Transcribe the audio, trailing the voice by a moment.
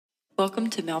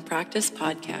Welcome to Malpractice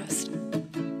Podcast.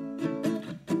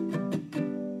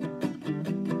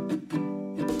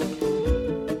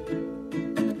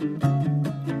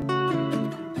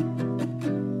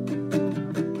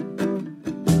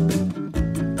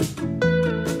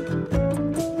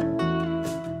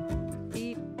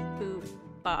 Beep, boop,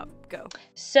 bop, go.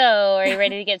 So, are you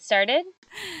ready to get started?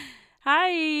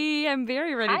 Hi, I'm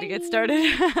very ready to get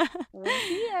started. We're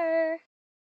here.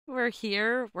 We're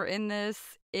here. We're in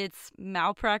this. It's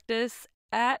malpractice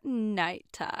at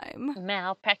nighttime.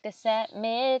 Malpractice at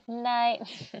midnight.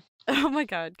 Oh my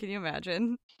god, can you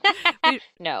imagine?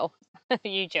 No.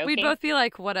 You joking? We'd both be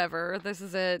like, whatever, this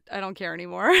is it. I don't care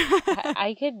anymore.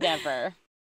 I could never.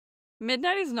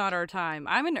 Midnight is not our time.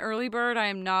 I'm an early bird. I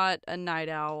am not a night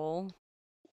owl.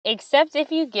 Except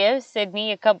if you give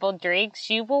Sydney a couple drinks,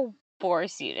 she will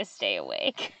force you to stay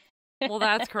awake. Well,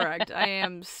 that's correct. I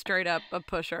am straight up a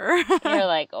pusher. You're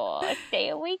like, oh, stay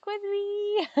awake with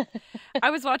me.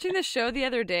 I was watching this show the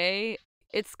other day.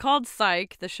 It's called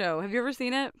Psych, the show. Have you ever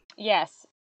seen it? Yes,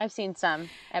 I've seen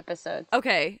some episodes.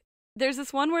 Okay. There's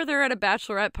this one where they're at a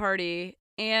bachelorette party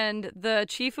and the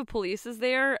chief of police is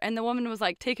there and the woman was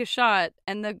like, take a shot.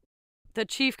 And the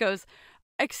chief goes,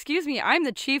 excuse me, I'm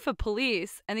the chief of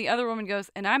police. And the other woman goes,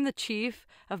 and I'm the chief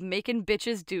of making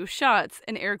bitches do shots.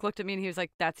 And Eric looked at me and he was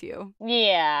like, that's you.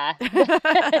 Yeah.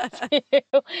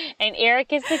 And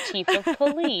Eric is the chief of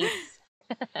police.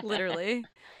 Literally.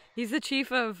 He's the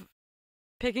chief of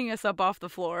picking us up off the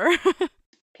floor.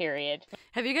 Period.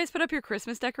 Have you guys put up your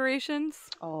Christmas decorations?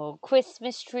 Oh,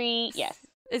 Christmas tree. Yes.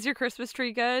 Is your Christmas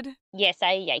tree good? Yes,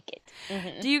 I like it.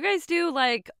 Mm-hmm. Do you guys do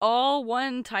like all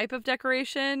one type of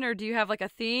decoration or do you have like a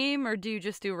theme or do you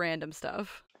just do random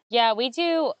stuff? Yeah, we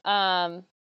do.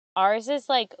 Ours is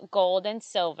like gold and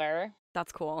silver.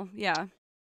 That's cool. Yeah.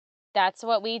 That's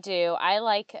what we do. I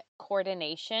like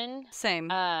coordination.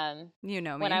 Same. You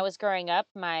know me. When I was growing up,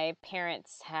 my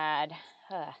parents had,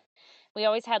 we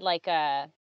always had like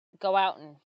go out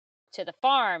and to the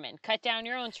farm and cut down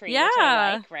your own tree, which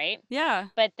I like, right? Yeah.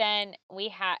 But then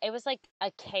it was like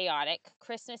a chaotic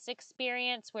Christmas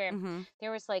experience where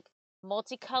there was like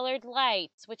multicolored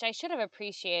lights, which I should have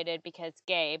appreciated because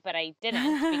gay, but I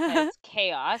didn't because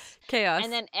chaos. Chaos.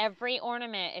 And then every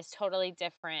ornament is totally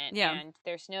different. Yeah. And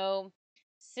there's no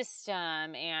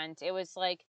system. And it was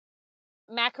like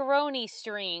macaroni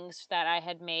strings that I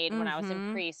had made when I was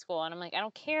in preschool. And I'm like, I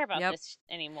don't care about this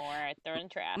anymore. I throw it in the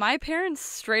trash. My parents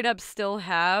straight up still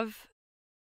have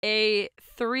a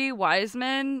 3 wise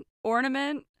men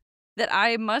ornament that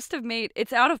I must have made.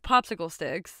 It's out of popsicle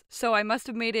sticks. So I must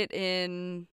have made it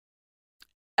in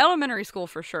elementary school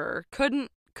for sure. Couldn't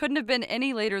have been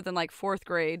any later than like 4th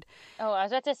grade. Oh, I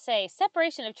was about to say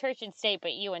separation of church and state,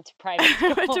 but you went to private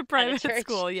school. I went to private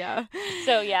school, yeah.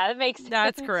 So yeah, that makes sense.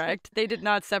 That's correct. They did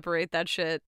not separate that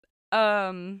shit.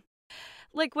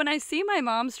 Like when I see my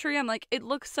mom's tree, I'm like, it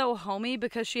looks so homey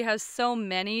because she has so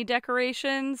many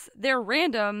decorations. They're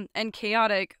random and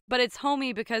chaotic, but it's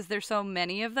homey because there's so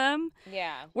many of them.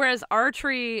 Yeah. Whereas our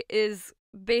tree is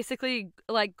basically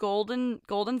like gold and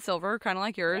silver, kind of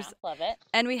like yours. Yeah, love it.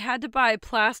 And we had to buy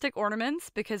plastic ornaments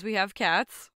because we have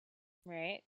cats.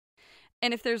 Right.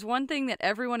 And if there's one thing that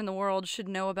everyone in the world should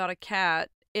know about a cat,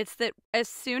 it's that as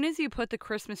soon as you put the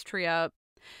Christmas tree up,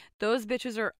 those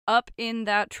bitches are up in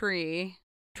that tree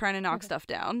trying to knock stuff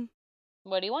down.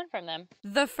 What do you want from them?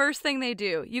 The first thing they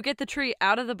do, you get the tree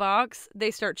out of the box, they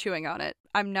start chewing on it.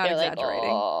 I'm not exaggerating.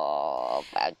 Like, oh,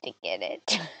 about to get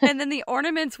it. And then the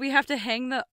ornaments, we have to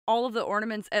hang all of the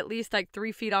ornaments at least like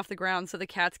 3 feet off the ground so the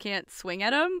cats can't swing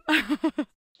at them.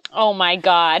 Oh my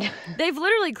God. They've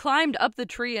literally climbed up the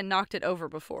tree and knocked it over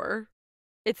before.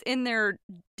 It's in their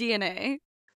DNA.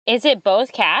 Is it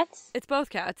both cats? It's both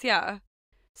cats, yeah.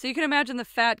 So you can imagine the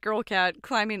fat girl cat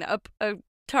climbing up a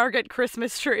Target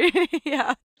Christmas tree.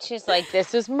 Yeah. She's like,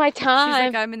 this is my time.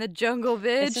 She's like, I'm in the jungle,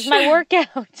 bitch. This is my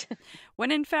workout.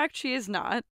 When in fact she is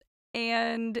not.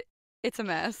 And it's a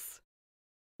mess.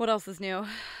 What else is new?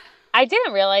 I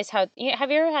didn't realize have you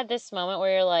ever had this moment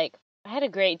where you're like, I had a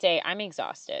great day. I'm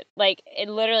exhausted. Like, it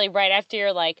literally right after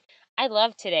you're like, I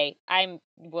love today.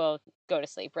 Will go to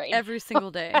sleep right every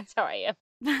single day. That's how I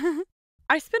am.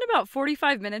 I spent about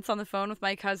 45 minutes on the phone with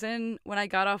my cousin when I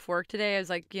got off work today. I was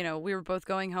like, we were both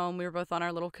going home. We were both on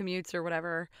our little commutes or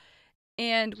whatever.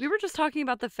 And we were just talking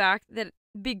about the fact that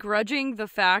begrudging the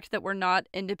fact that we're not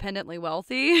independently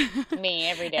wealthy. Me,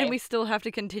 every day. And we still have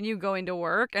to continue going to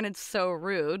work. And it's so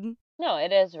rude. No,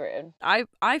 it is rude. I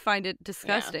find it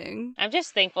disgusting. Yeah. I'm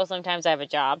just thankful sometimes I have a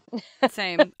job.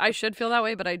 Same. I should feel that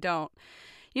way, but I don't.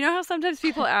 You know how sometimes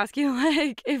people ask you,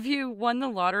 like, if you won the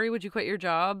lottery, would you quit your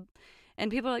job?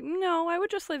 And people are like, no, I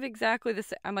would just live exactly the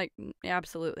same. I'm like,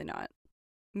 absolutely not.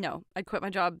 No, I'd quit my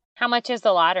job. How much is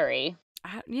the lottery?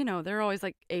 They're always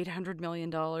like $800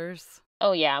 million.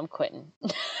 Oh, yeah, I'm quitting.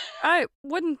 I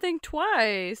wouldn't think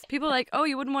twice. People are like, oh,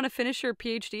 you wouldn't want to finish your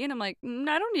PhD? And I'm like,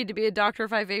 I don't need to be a doctor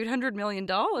if I have $800 million.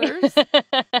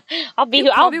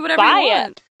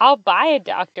 I'll buy a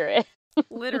doctorate.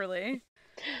 Literally.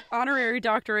 Honorary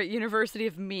doctorate, University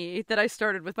of Me, that I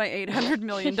started with my $800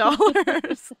 million.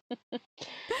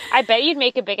 I bet you'd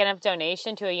make a big enough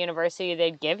donation to a university,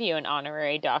 they'd give you an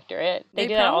honorary doctorate. They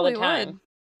do that all the time.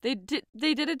 Would.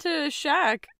 They did it to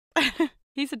Shaq.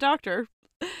 He's a doctor.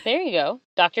 There you go.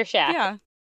 Dr. Shaq. Yeah.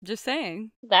 Just saying.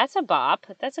 That's a bop.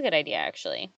 That's a good idea,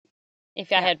 actually.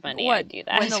 If I had money, I'd do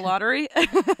that. Win the lottery?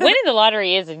 Winning the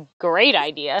lottery is a great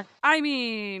idea. I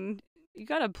mean, you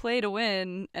gotta play to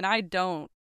win, and I don't.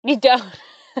 You don't.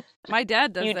 My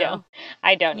dad does, You don't.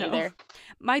 I don't either.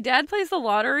 My dad plays the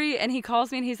lottery, and he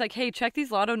calls me, and he's like, hey, check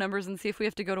these lotto numbers and see if we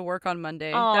have to go to work on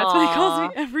Monday. Aww. That's what he calls me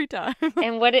every time.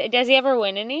 And does he ever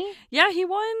win any? Yeah, he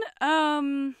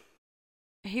won,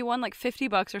 like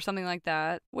 $50 or something like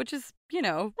that, which is,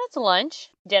 That's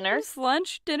lunch, dinner. It's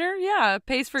lunch, dinner, yeah.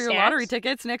 Pays for your lottery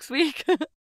tickets next week.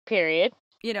 Period.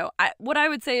 What I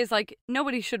would say is, like,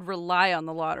 nobody should rely on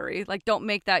the lottery. Like, don't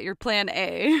make that your plan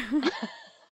A.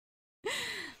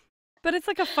 But it's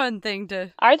like a fun thing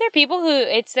to... Are there people who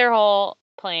it's their whole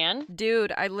plan?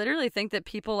 Dude, I literally think that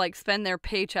people, like, spend their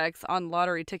paychecks on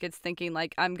lottery tickets thinking,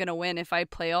 like, I'm gonna win if I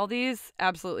play all these.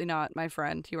 Absolutely not, my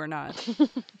friend. You are not.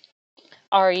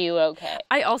 Are you okay?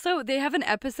 They have an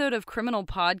episode of Criminal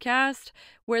Podcast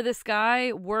where this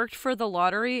guy worked for the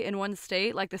lottery in one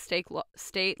state, like the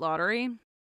state lottery,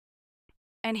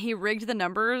 and he rigged the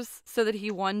numbers so that he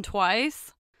won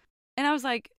twice. And I was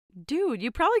like, dude,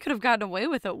 you probably could have gotten away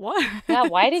with it once. Yeah,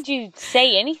 why did you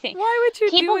say anything? Why would you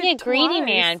do it People get greedy, twice?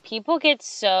 man. People get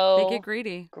so... They get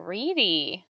greedy.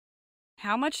 Greedy.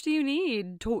 How much do you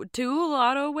need? Two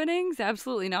lotto winnings?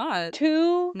 Absolutely not.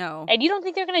 Two? No. And you don't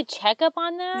think they're going to check up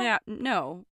on that? Yeah,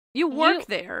 no. You work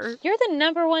there. You're the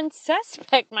number one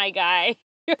suspect, my guy.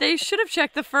 They should have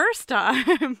checked the first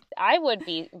time. I would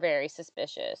be very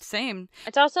suspicious. Same.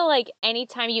 It's also like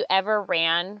anytime you ever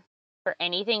ran for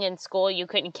anything in school, you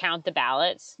couldn't count the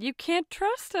ballots. You can't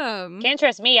trust them. Can't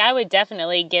trust me. I would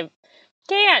definitely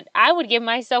I would give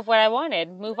myself what I wanted.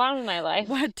 Move on with my life.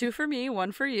 What? 2 for me,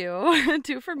 1 for you.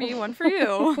 2 for me, 1 for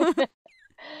you.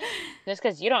 Just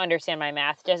because you don't understand my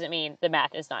math doesn't mean the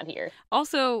math is not here.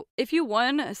 Also, if you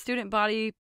won a student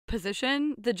body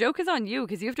position, the joke is on you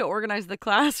because you have to organize the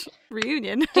class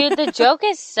reunion. Dude, the joke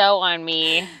is so on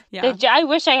me. Yeah. I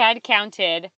wish I had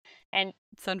counted and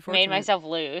it's made myself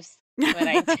lose. But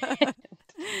I did.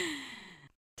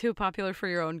 Too popular for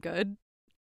your own good.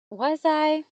 Was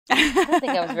I? I don't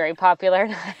think I was very popular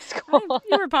in high school.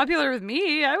 You were popular with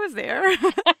me. I was there.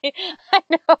 I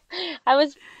know.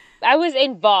 I was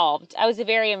involved. I was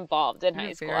very involved in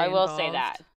high school. I will say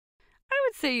that. I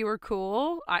would say you were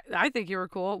cool. I think you were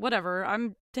cool. Whatever.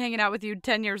 I'm hanging out with you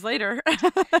 10 years later.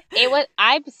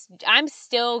 I'm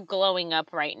still glowing up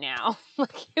right now.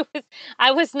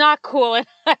 I was not cool in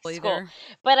high school,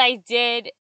 but I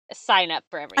did sign up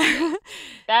for everything.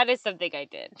 That is something I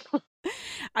did.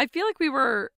 I feel like we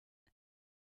were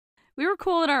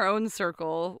cool in our own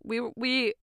circle.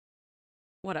 We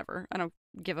whatever. I don't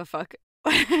give a fuck.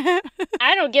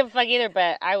 I don't give a fuck either,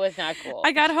 but I was not cool.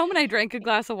 I got home and I drank a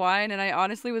glass of wine, and I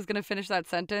honestly was going to finish that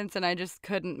sentence, and I just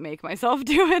couldn't make myself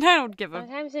do it. I don't give a...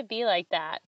 Sometimes it'd be like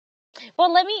that.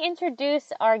 Well, let me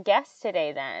introduce our guest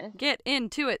today then. Get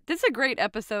into it. This is a great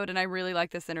episode, and I really like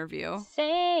this interview.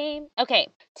 Same. Okay,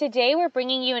 today we're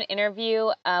bringing you an interview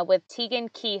with Tegan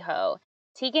Kehoe.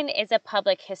 Tegan is a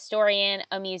public historian,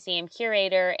 a museum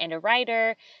curator, and a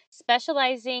writer,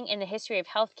 specializing in the history of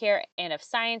healthcare and of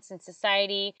science and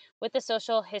society with the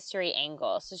social history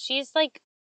angle. So she's like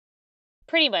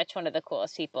pretty much one of the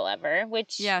coolest people ever,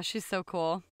 which... Yeah, she's so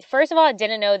cool. First of all, I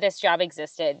didn't know this job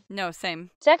existed. No,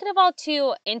 same. Second of all,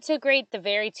 to integrate the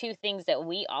very two things that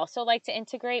we also like to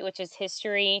integrate, which is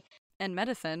history and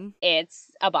medicine. It's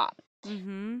a bop.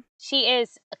 Mm-hmm. She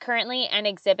is currently an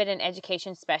exhibit and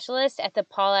education specialist at the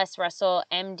Paul S. Russell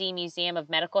MD Museum of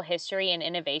Medical History and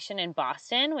Innovation in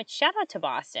Boston, which shout out to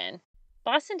Boston.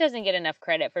 Boston doesn't get enough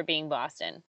credit for being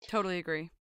Boston. Totally agree.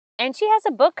 And she has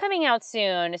a book coming out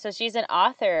soon, so she's an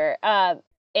author.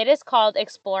 It is called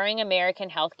Exploring American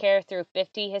Healthcare Through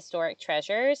 50 Historic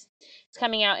Treasures. It's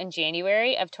coming out in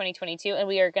January of 2022, and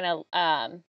we are going to,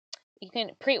 you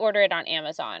can pre-order it on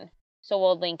Amazon. So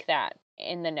we'll link that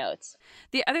in the notes.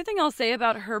 The other thing I'll say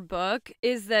about her book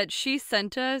is that she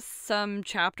sent us some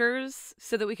chapters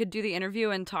so that we could do the interview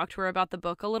and talk to her about the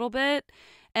book a little bit.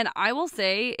 And I will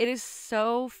say it is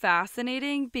so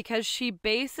fascinating because she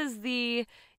bases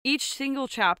each single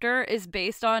chapter is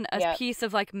based on a piece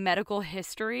of like medical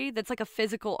history that's like a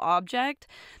physical object.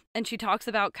 And she talks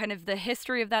about kind of the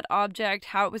history of that object,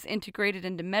 how it was integrated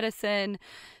into medicine,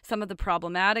 some of the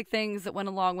problematic things that went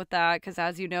along with that. Because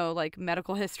as you know, like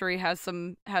medical history has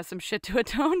some shit to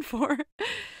atone for.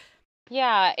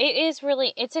 Yeah,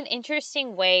 it's an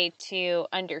interesting way to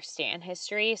understand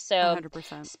history. So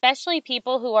 100%. especially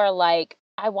people who are like,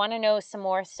 I want to know some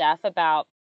more stuff about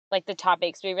like the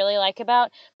topics we really like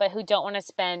about, but who don't want to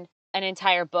spend an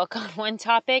entire book on one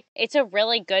topic. It's a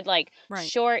really good, like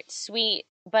short, sweet,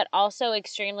 but also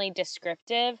extremely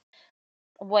descriptive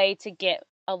way to get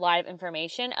a lot of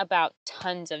information about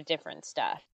tons of different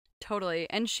stuff. Totally.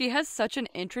 And she has such an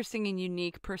interesting and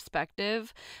unique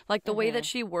perspective. Like the way that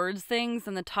she words things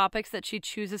and the topics that she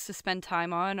chooses to spend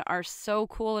time on are so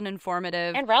cool and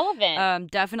informative. And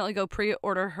relevant. Definitely go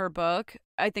pre-order her book.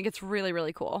 I think it's really,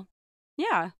 really cool.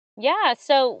 Yeah. Yeah,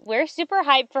 so we're super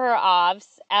hyped for her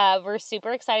OVS. We're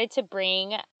super excited to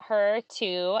bring her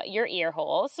to your ear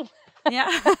holes.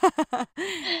 Yeah.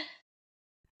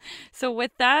 So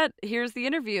with that, here's the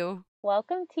interview.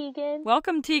 Welcome, Tegan.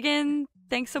 Welcome, Tegan.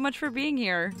 Thanks so much for being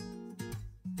here.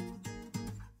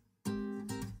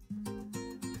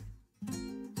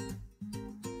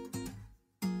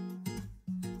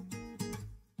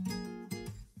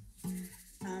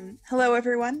 Hello,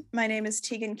 everyone. My name is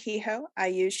Tegan Kehoe. I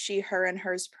use she, her, and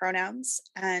hers pronouns,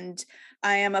 and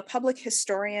I am a public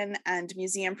historian and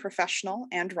museum professional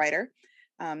and writer.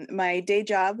 My day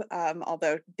job,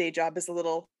 although day job is a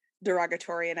little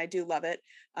derogatory and I do love it,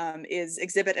 is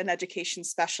exhibit and education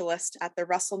specialist at the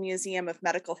Russell Museum of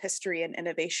Medical History and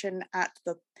Innovation at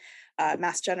the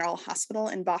Mass General Hospital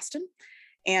in Boston.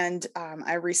 And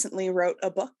I recently wrote a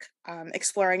book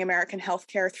exploring American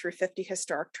healthcare through 50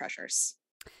 historic treasures.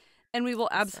 And we will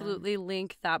absolutely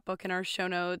link that book in our show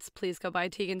notes. Please go buy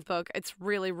Tegan's book. It's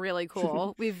really, really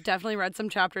cool. We've definitely read some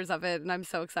chapters of it, and I'm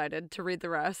so excited to read the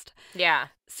rest. Yeah.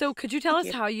 So could you tell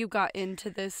us how you got into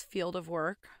this field of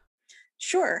work?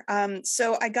 Sure.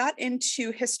 So I got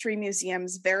into history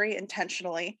museums very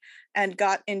intentionally and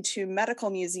got into medical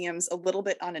museums a little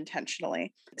bit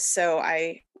unintentionally. So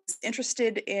I was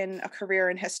interested in a career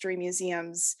in history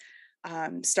museums,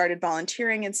 started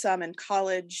volunteering in some in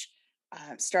college,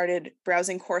 started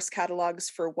browsing course catalogs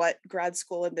for what grad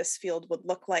school in this field would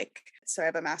look like. So I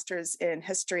have a master's in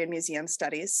history and museum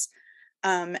studies.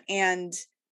 And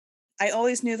I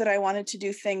always knew that I wanted to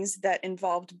do things that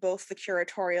involved both the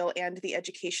curatorial and the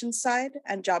education side,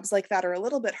 and jobs like that are a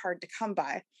little bit hard to come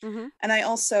by. Mm-hmm. And I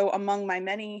also, among my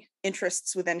many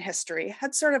interests within history,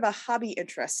 had sort of a hobby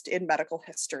interest in medical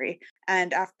history.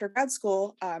 And after grad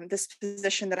school, this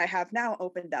position that I have now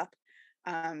opened up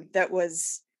that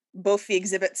was both the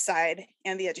exhibit side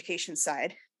and the education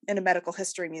side in a medical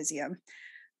history museum.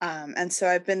 And so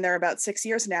I've been there about 6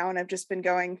 years now, and I've just been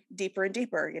going deeper and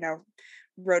deeper,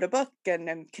 wrote a book and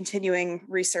I'm continuing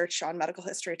research on medical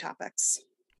history topics.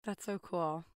 That's so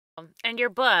cool. And your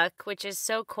book, which is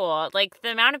so cool, like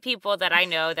the amount of people that I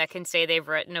know that can say they've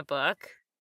written a book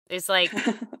is like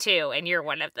 2, and you're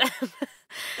one of them.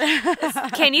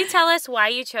 Can you tell us why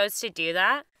you chose to do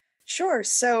that? Sure.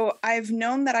 So I've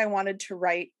known that I wanted to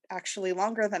write actually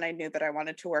longer than I knew that I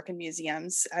wanted to work in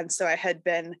museums. And so I had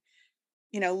been,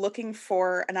 looking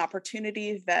for an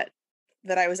opportunity that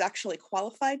I was actually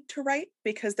qualified to write,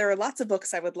 because there are lots of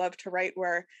books I would love to write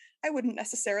where I wouldn't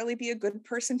necessarily be a good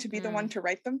person to be the one to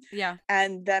write them. Yeah.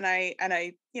 And then I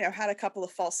had a couple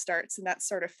of false starts and that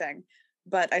sort of thing.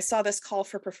 But I saw this call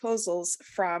for proposals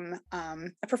from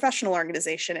a professional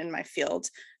organization in my field,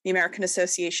 the American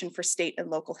Association for State and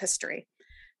Local History.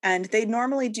 And they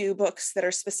normally do books that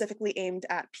are specifically aimed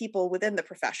at people within the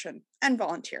profession and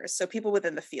volunteers, so people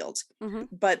within the field. Mm-hmm.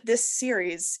 But this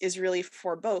series is really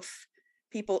for both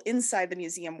people inside the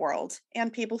museum world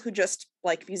and people who just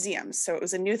like museums. So it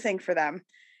was a new thing for them.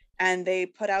 And they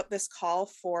put out this call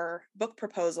for book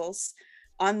proposals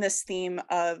on this theme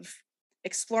of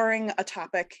exploring a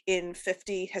topic in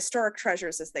 50 historic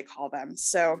treasures, as they call them.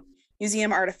 So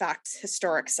museum artifacts,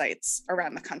 historic sites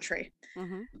around the country.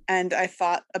 Mm-hmm. And I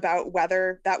thought about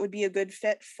whether that would be a good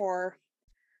fit for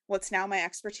what's now my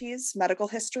expertise, medical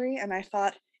history. And I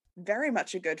thought very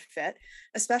much a good fit,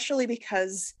 especially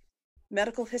because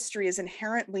medical history is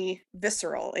inherently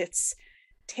visceral. It's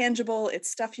tangible.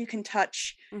 It's stuff you can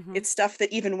touch. Mhm. It's stuff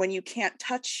that even when you can't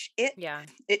touch it, Yeah.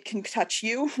 it can touch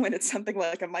you. When it's something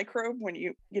like a microbe, when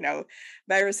you know,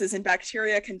 viruses and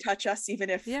bacteria can touch us, even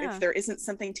if there isn't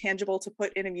something tangible to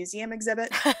put in a museum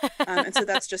exhibit. And so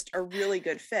that's just a really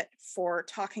good fit for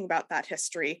talking about that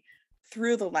history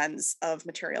through the lens of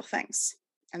material things.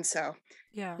 And so,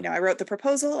 Yeah. I wrote the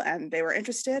proposal and they were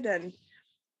interested, and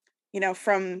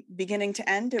from beginning to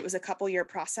end, it was a couple-year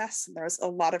process. There was a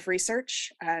lot of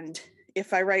research, and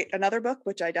if I write another book,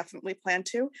 which I definitely plan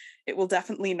to, it will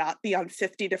definitely not be on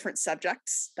 50 different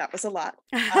subjects. That was a lot.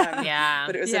 Yeah.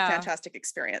 But it was a fantastic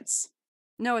experience.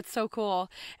 No, it's so cool.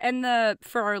 And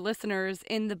for our listeners,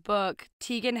 in the book,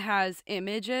 Tegan has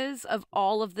images of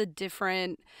all of the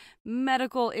different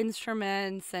medical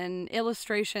instruments and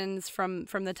illustrations from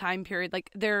the time period. Like,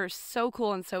 they're so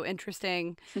cool and so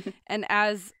interesting. And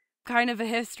as kind of a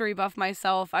history buff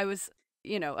myself, I was,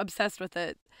 obsessed with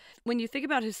it. When you think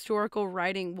about historical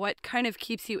writing, what kind of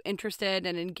keeps you interested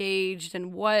and engaged,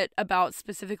 and what about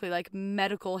specifically like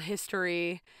medical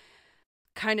history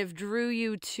kind of drew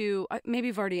you to, maybe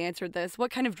you've already answered this,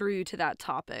 what kind of drew you to that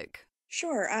topic?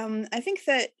 Sure. I think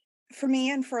that for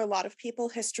me and for a lot of people,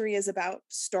 history is about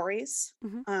stories.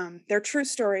 They're true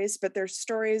stories, but they're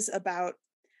stories about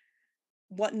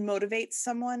what motivates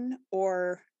someone,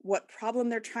 or what problem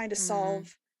they're trying to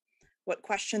solve, what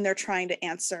question they're trying to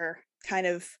answer, kind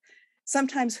of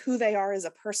sometimes who they are as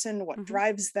a person, what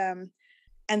drives them.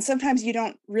 And sometimes you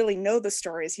don't really know the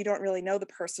stories. You don't really know the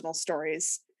personal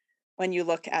stories when you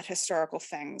look at historical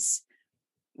things,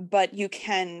 but you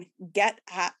can get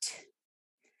at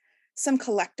some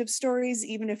collective stories,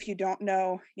 even if you don't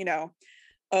know,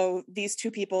 oh, these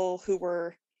two people who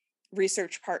were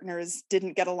research partners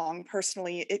didn't get along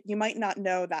personally. You might not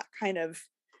know that kind of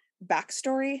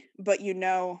backstory, but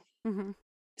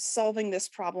solving this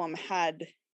problem had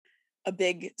a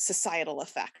big societal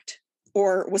effect,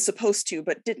 or was supposed to,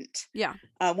 but didn't. Yeah.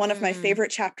 One of my favorite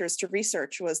chapters to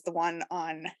research was the one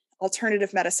on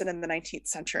alternative medicine in the 19th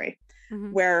century,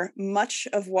 where much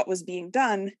of what was being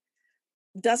done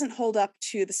doesn't hold up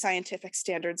to the scientific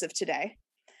standards of today.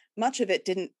 Much of it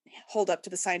didn't hold up to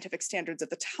the scientific standards at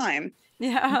the time.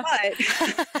 Yeah.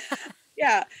 But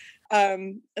yeah,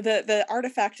 the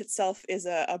artifact itself is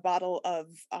a bottle of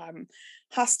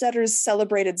Hostetter's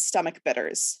celebrated stomach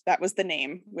bitters. That was the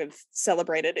name, with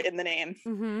celebrated in the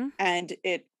name. And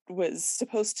it was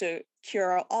supposed to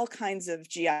cure all kinds of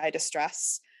GI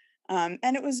distress. And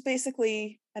it was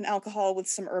basically an alcohol with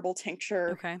some herbal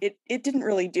tincture. Okay. It didn't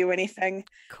really do anything.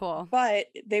 Cool. But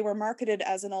they were marketed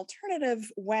as an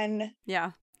alternative when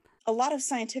a lot of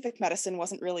scientific medicine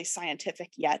wasn't really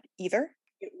scientific yet either.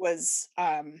 It was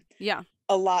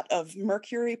a lot of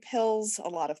mercury pills, a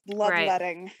lot of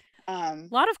bloodletting. A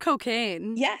lot of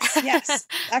cocaine. Yes.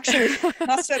 Actually,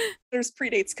 Hostetter's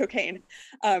predates cocaine.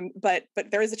 But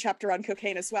there is a chapter on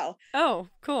cocaine as well. Oh,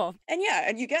 cool. And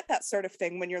and you get that sort of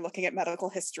thing when you're looking at medical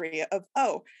history of,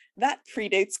 oh, that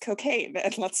predates cocaine.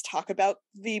 And let's talk about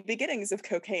the beginnings of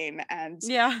cocaine, and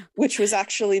which was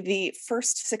actually the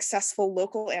first successful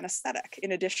local anesthetic,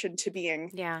 in addition to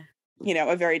being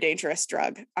a very dangerous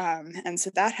drug. And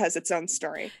so that has its own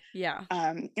story.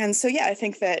 And so I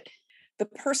think that the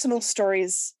personal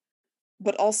stories,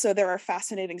 but also there are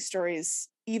fascinating stories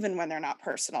even when they're not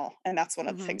personal. And that's one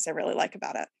of the things I really like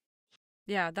about it.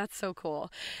 Yeah, that's so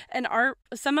cool. And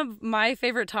some of my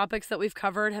favorite topics that we've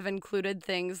covered have included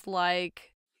things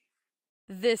like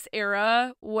this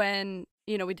era when,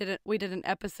 we did an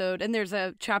episode, and there's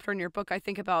a chapter in your book, I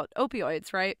think, about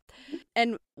opioids, right?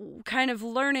 And kind of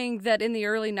learning that in the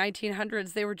early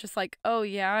 1900s, they were just like, oh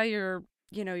yeah, your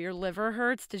liver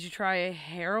hurts. Did you try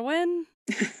heroin?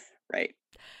 Right.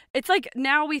 It's like,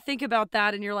 now we think about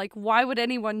that and you're like, why would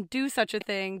anyone do such a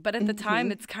thing? But at the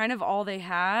time, it's kind of all they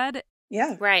had.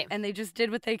 Yeah. Right. And they just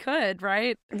did what they could,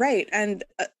 right? Right. And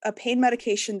a pain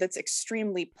medication that's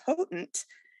extremely potent,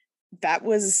 that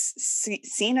was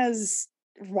seen as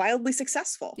wildly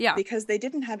successful. Yeah. Because they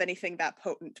didn't have anything that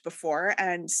potent before.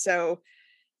 And so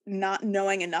not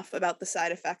knowing enough about the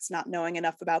side effects, not knowing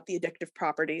enough about the addictive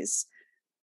properties,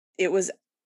 it was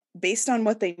based on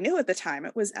what they knew at the time.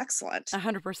 It was excellent.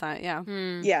 100%. Yeah.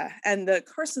 Yeah. And the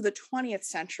course of the 20th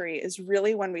century is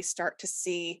really when we start to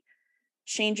see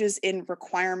changes in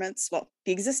requirements, well,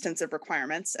 the existence of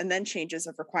requirements, and then changes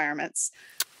of requirements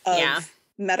of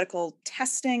medical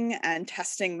testing and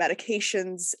testing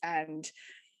medications and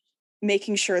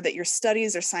making sure that your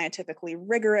studies are scientifically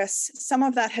rigorous. Some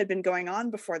of that had been going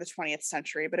on before the 20th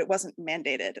century, but it wasn't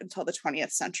mandated until the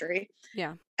 20th century.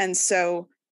 Yeah. And so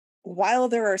while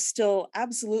there are still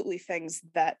absolutely things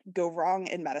that go wrong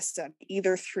in medicine,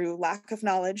 either through lack of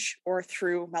knowledge or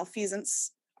through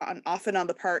malfeasance, often on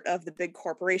the part of the big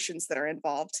corporations that are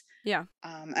involved. Yeah.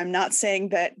 I'm not saying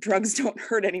that drugs don't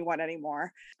hurt anyone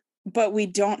anymore, but we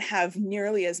don't have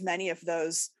nearly as many of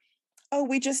those. Oh,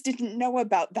 we just didn't know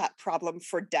about that problem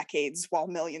for decades while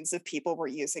millions of people were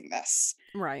using this.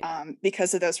 Right.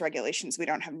 Because of those regulations, we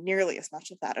don't have nearly as much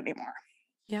of that anymore.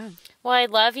 Yeah. Well, I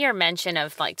love your mention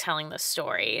of like telling the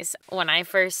stories. When I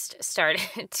first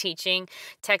started teaching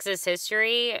Texas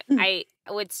history, I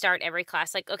would start every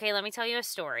class like, okay, let me tell you a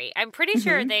story. I'm pretty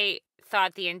sure they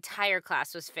thought the entire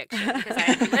class was fiction because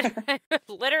I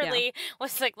literally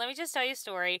was like, let me just tell you a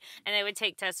story. And they would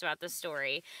take tests about the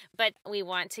story. But we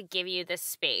want to give you the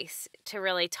space to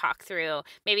really talk through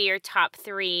maybe your top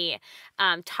 3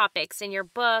 topics in your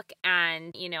book.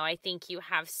 And, you know, I think you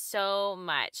have so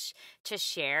much to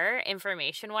share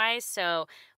information-wise. So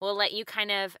we'll let you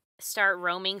kind of start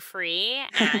roaming free,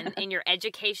 and in your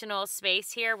educational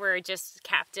space here, we're just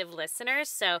captive listeners.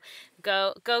 So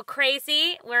go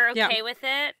crazy. We're okay with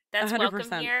it. That's 100%.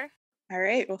 Welcome here. All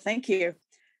right. Well, thank you.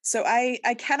 So I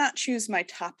cannot choose my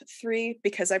top 3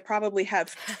 because I probably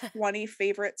have 20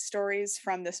 favorite stories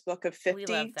from this book of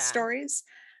 50 stories.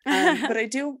 But I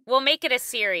do. We'll make it a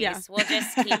series. Yeah. We'll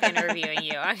just keep interviewing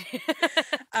you.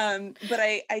 But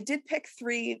I did pick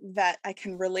 3 that I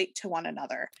can relate to one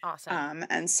another. Awesome.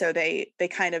 And so they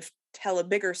kind of tell a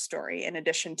bigger story in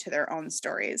addition to their own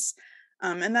stories.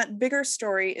 And that bigger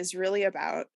story is really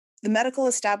about the medical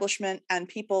establishment and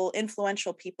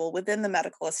influential people within the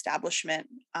medical establishment,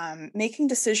 making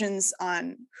decisions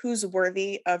on who's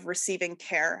worthy of receiving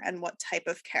care and what type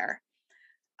of care.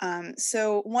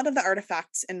 So one of the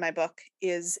artifacts in my book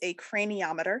is a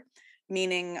craniometer,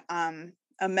 meaning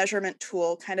a measurement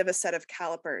tool, kind of a set of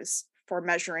calipers for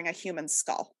measuring a human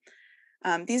skull.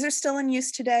 These are still in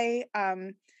use today.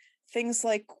 Things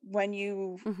like when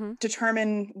you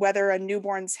determine whether a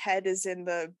newborn's head is in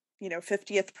the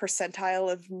 50th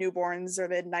percentile of newborns or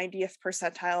the 90th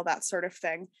percentile, that sort of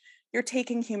thing. You're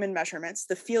taking human measurements.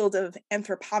 The field of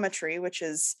anthropometry, which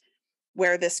is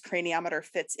where this craniometer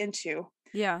fits into,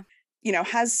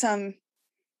 has some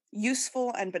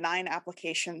useful and benign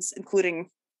applications, including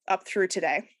up through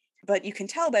today. But you can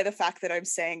tell by the fact that I'm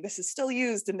saying this is still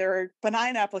used and there are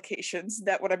benign applications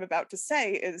that what I'm about to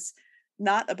say is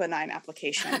not a benign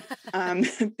application.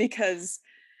 Because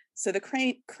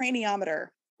the craniometer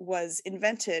was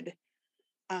invented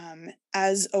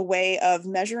as a way of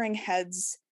measuring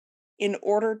heads in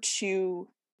order to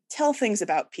tell things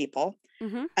about people.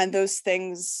 And those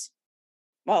things,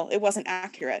 well, it wasn't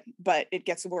accurate, but it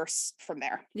gets worse from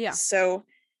there. Yeah. So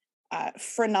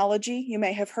phrenology, you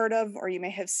may have heard of, or you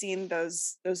may have seen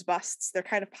those busts. They're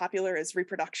kind of popular as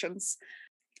reproductions.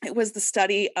 It was the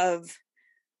study of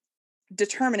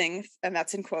determining, and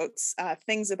that's in quotes,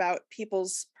 things about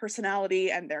people's personality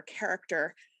and their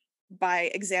character by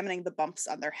examining the bumps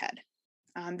on their head.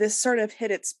 This sort of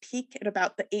hit its peak at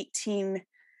about the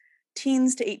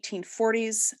 18teens to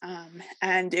 1840s.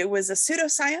 And it was a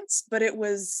pseudoscience, but it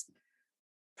was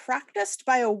practiced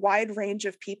by a wide range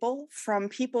of people, from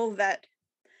people that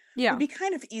would be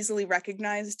kind of easily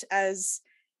recognized as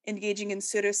engaging in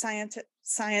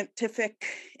pseudoscientific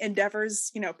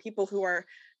endeavors, people who are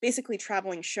basically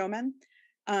traveling showmen.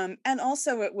 And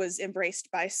also it was embraced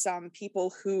by some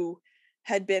people who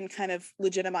had been kind of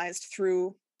legitimized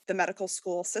through the medical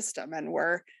school system and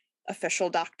were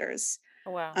official doctors.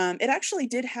 Oh, wow. It actually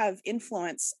did have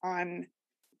influence on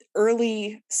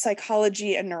early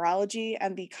psychology and neurology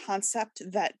and the concept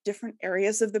that different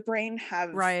areas of the brain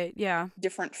have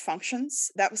different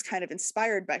functions. That was kind of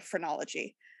inspired by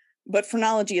phrenology. But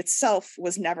phrenology itself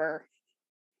was never,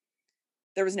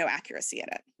 there was no accuracy in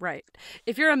it. Right.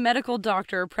 If you're a medical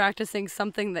doctor practicing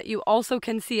something that you also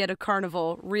can see at a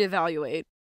carnival, reevaluate.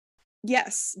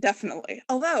 Yes, definitely.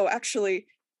 Although, actually,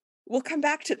 we'll come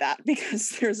back to that because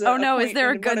there's a point is there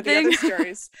a good thing? One of the other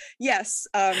stories. Yes.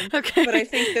 Okay. But I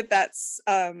think that's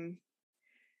it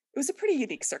was a pretty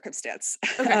unique circumstance.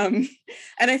 Okay.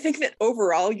 And I think that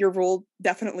overall your rule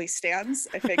definitely stands.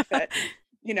 I think that,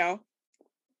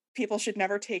 people should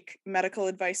never take medical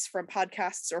advice from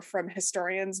podcasts or from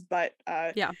historians, but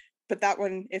but that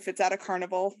one, if it's at a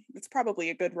carnival, it's probably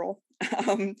a good rule.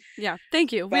 Yeah,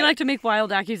 thank you. We like to make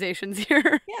wild accusations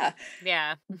here.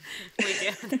 Yeah, we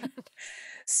do.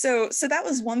 So that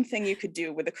was one thing you could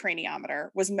do with a craniometer,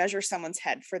 was measure someone's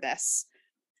head for this.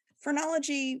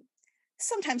 Phrenology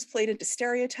sometimes played into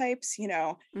stereotypes.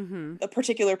 A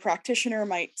particular practitioner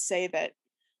might say that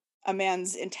a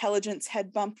man's intelligence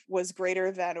head bump was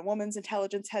greater than a woman's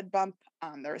intelligence head bump.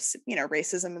 There was,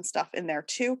 racism and stuff in there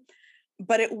too,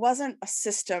 but it wasn't a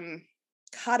system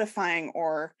codifying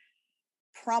or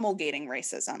promulgating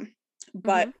racism.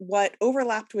 But what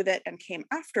overlapped with it and came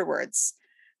afterwards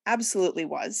absolutely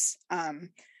was.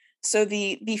 So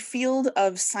the field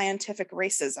of scientific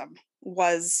racism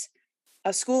was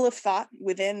a school of thought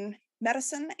within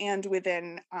medicine and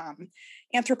within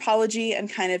anthropology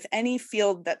and kind of any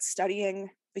field that's studying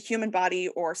the human body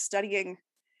or studying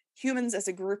humans as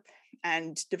a group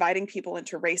and dividing people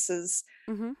into races.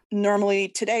 Normally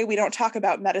today, we don't talk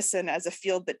about medicine as a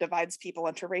field that divides people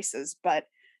into races, but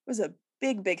it was a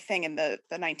big thing in the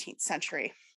 19th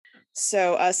century.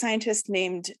 So a scientist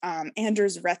named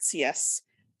Anders Retzius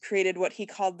created what he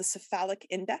called the cephalic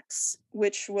index,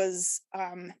 which was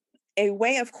a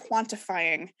way of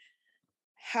quantifying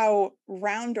how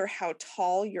round or how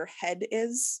tall your head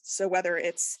is. So whether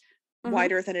it's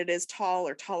wider than it is tall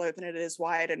or taller than it is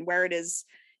wide, and where it is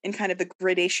in kind of the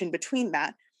gradation between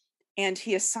that. And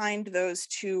he assigned those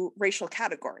to racial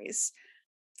categories.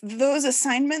 Those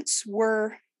assignments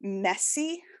were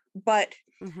messy, but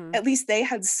at least they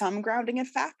had some grounding in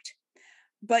fact.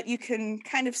 But you can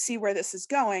kind of see where this is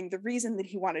going. The reason that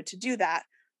he wanted to do that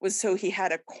was so he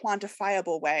had a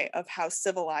quantifiable way of how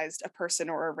civilized a person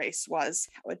or a race was,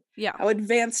 how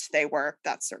advanced they were,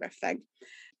 that sort of thing.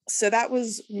 So that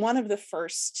was one of the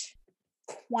first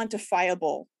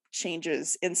quantifiable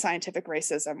changes in scientific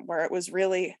racism, where it was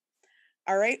really,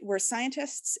 all right, we're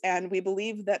scientists and we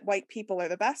believe that white people are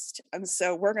the best. And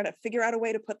so we're going to figure out a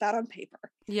way to put that on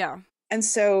paper. Yeah. And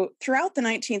so throughout the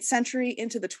 19th century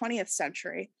into the 20th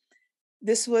century,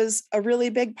 this was a really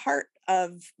big part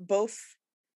of both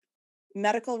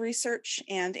medical research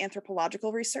and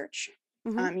anthropological research.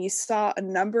 You saw a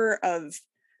number of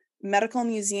medical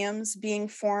museums being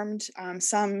formed,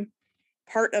 some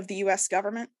part of the US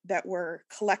government that were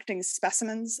collecting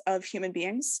specimens of human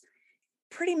beings,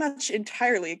 pretty much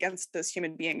entirely against those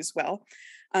human beings' will.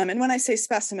 And when I say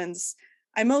specimens,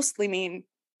 I mostly mean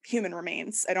human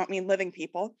remains. I don't mean living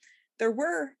people. There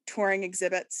were touring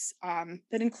exhibits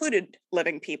that included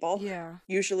living people,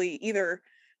 usually either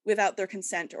without their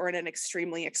consent or in an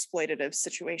extremely exploitative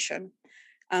situation.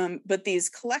 But these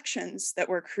collections that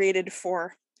were created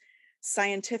for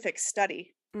scientific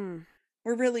study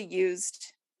were really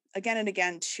used again and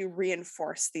again to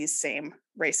reinforce these same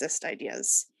racist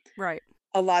ideas. Right.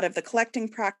 A lot of the collecting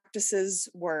practices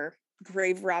were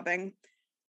grave robbing,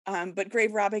 but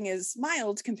grave robbing is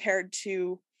mild compared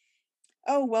to,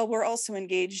 oh, well, we're also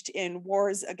engaged in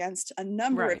wars against a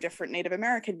number of different Native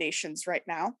American nations right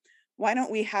now. Why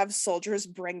don't we have soldiers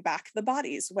bring back the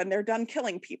bodies when they're done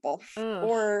killing people?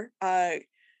 Or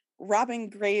robbing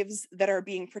graves that are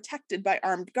being protected by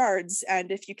armed guards.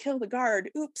 And if you kill the guard,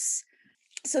 oops.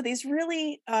 So these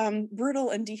really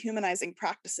brutal and dehumanizing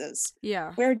practices,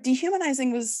 where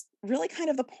dehumanizing was really kind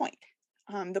of the point.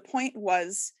 The point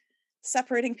was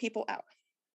separating people out.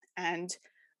 And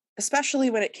especially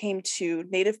when it came to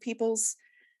Native peoples,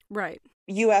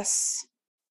 US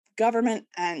government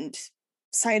and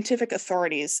scientific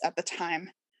authorities at the time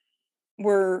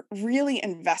were really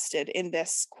invested in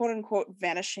this quote unquote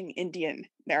vanishing Indian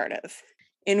narrative,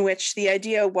 in which the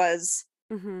idea was,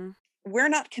 we're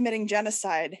not committing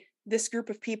genocide. This group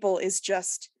of people is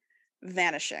just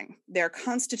vanishing. They're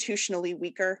constitutionally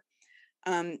weaker.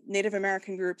 Native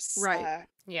American groups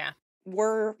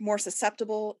were more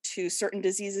susceptible to certain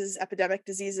diseases, epidemic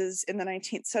diseases in the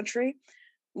 19th century,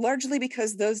 largely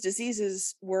because those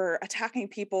diseases were attacking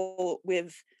people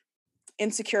with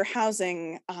insecure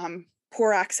housing,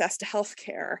 poor access to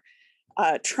healthcare,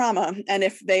 trauma. And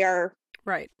if they are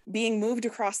being moved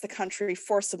across the country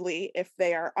forcibly, if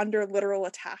they are under literal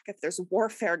attack, if there's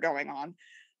warfare going on,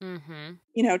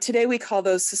 today we call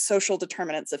those social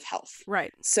determinants of health.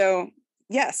 So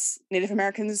yes, Native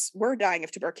Americans were dying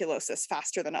of tuberculosis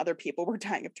faster than other people were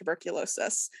dying of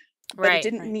tuberculosis, but it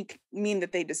didn't mean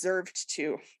that they deserved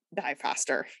to die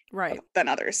faster than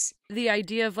others. The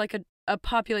idea of like a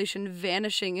population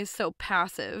vanishing is so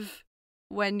passive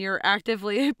when you're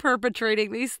actively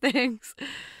perpetrating these things.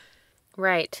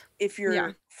 Right. If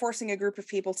you're forcing a group of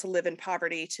people to live in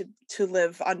poverty, to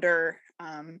live under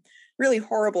really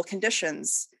horrible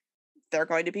conditions, they're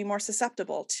going to be more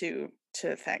susceptible to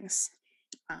things.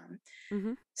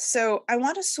 So I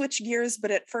want to switch gears,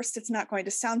 but at first it's not going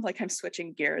to sound like I'm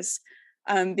switching gears,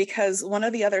 because one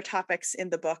of the other topics in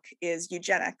the book is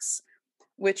eugenics,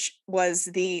 which is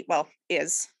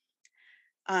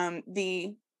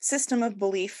the system of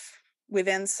belief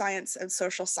within science and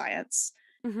social science.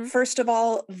 First of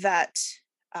all, that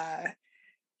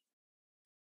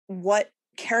what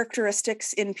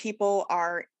characteristics in people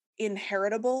are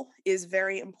inheritable is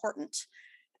very important.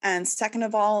 And second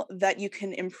of all, that you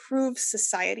can improve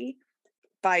society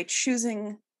by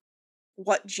choosing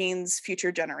what genes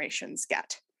future generations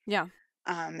get. Yeah.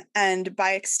 And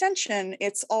by extension,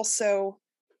 it's also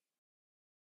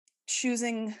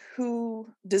choosing who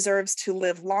deserves to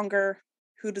live longer,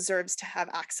 who deserves to have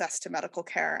access to medical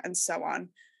care, and so on.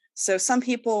 So some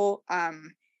people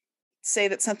say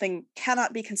that something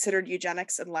cannot be considered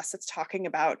eugenics unless it's talking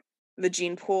about the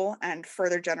gene pool and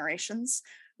further generations.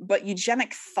 But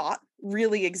eugenic thought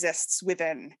really exists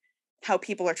within how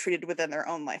people are treated within their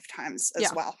own lifetimes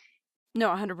as well. No,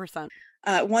 100%.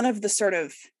 One of the sort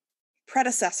of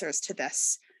predecessors to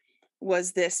this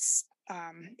was this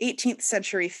 18th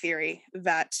century theory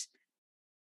that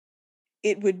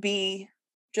it would be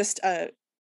just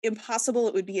impossible,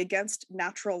 it would be against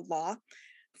natural law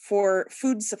for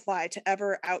food supply to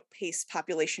ever outpace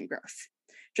population growth.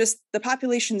 Just the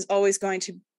population's always going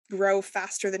to grow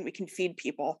faster than we can feed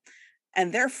people.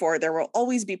 And therefore, there will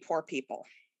always be poor people.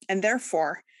 And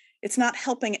therefore, it's not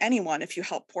helping anyone if you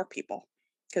help poor people,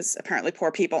 because apparently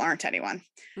poor people aren't anyone.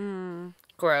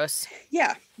 Gross.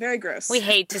 Yeah, very gross. We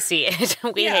hate to see it.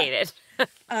 We hate it.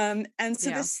 And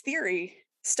so this theory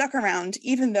stuck around,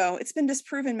 even though it's been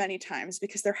disproven many times,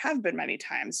 because there have been many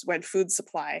times when food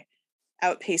supply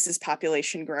outpaces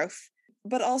population growth,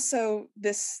 but also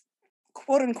this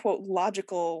quote unquote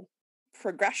logical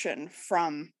progression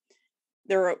from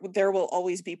there will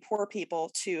always be poor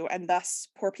people to, and thus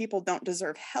poor people don't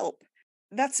deserve help.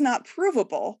 That's not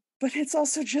provable, but it's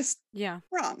also just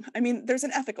wrong. I mean, there's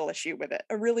an ethical issue with it,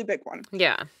 a really big one.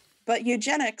 Yeah. But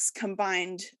eugenics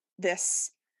combined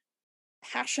this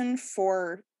passion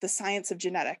for the science of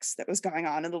genetics that was going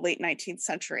on in the late 19th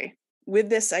century with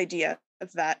this idea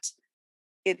that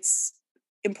it's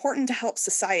important to help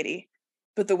society,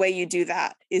 but the way you do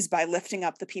that is by lifting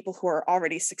up the people who are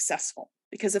already successful.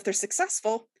 Because if they're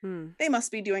successful, they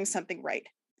must be doing something right.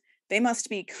 They must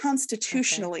be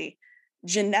constitutionally,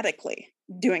 genetically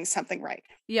doing something right.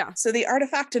 Yeah. So the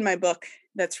artifact in my book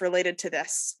that's related to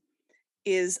this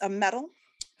is a medal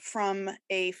from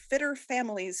a Fitter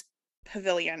Families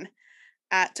pavilion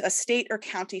at a state or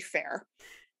county fair.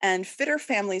 And Fitter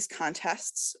Families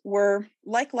contests were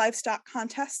like livestock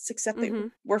contests, except they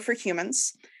were for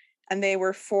humans, and they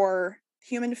were for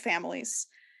human families.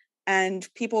 And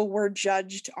people were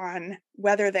judged on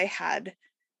whether they had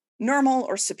normal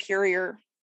or superior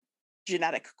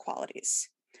genetic qualities.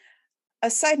 A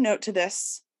side note to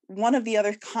this, one of the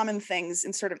other common things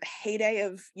in sort of the heyday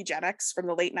of eugenics from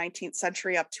the late 19th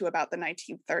century up to about the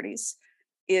 1930s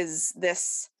is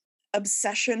this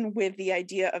obsession with the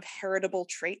idea of heritable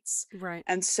traits. Right.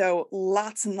 And so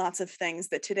lots and lots of things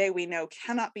that today we know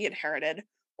cannot be inherited,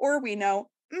 or we know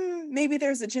maybe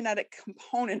there's a genetic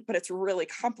component, but it's really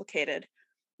complicated.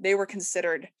 They were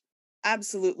considered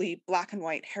absolutely black and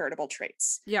white heritable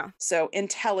traits. Yeah. So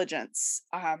intelligence,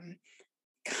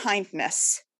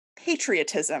 kindness,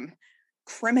 patriotism,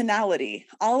 criminality,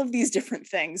 all of these different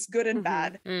things, good and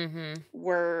bad,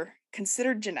 were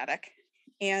considered genetic.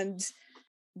 And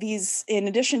these, in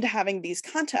addition to having these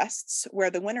contests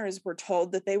where the winners were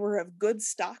told that they were of good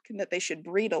stock and that they should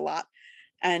breed a lot,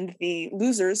 and the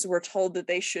losers were told that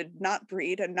they should not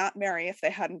breed and not marry if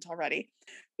they hadn't already,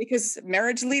 because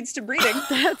marriage leads to breeding.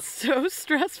 That's so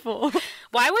stressful.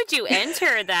 Why would you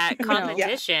enter that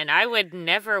competition? I would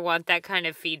never want that kind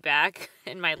of feedback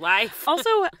in my life. Also,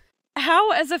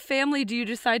 how as a family do you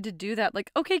decide to do that?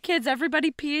 Like, okay, kids, everybody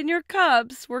pee in your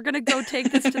cups. We're going to go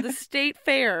take this to the state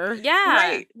fair.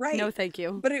 Yeah. Right. No, thank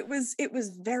you. But it was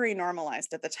very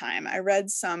normalized at the time. I read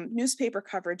some newspaper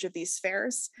coverage of these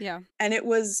fairs. Yeah. And it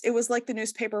was like the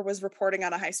newspaper was reporting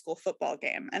on a high school football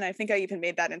game. And I think I even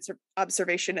made that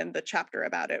observation in the chapter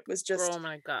about it. It was just, oh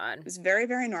my God. It was very,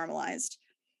 very normalized.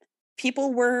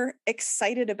 People were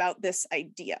excited about this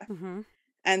idea.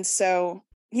 And so,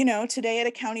 you know, today at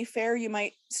a county fair, you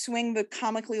might swing the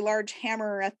comically large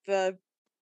hammer at the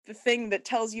thing that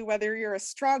tells you whether you're a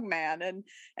strong man,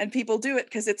 and people do it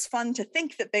because it's fun to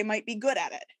think that they might be good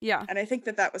at it. Yeah. And I think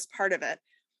that was part of it.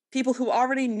 People who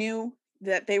already knew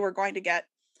that they were going to get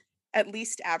at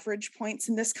least average points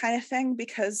in this kind of thing,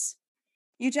 because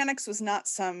eugenics was not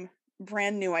some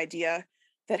brand new idea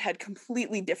that had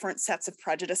completely different sets of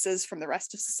prejudices from the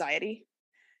rest of society.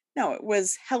 No, it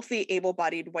was healthy,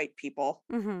 able-bodied white people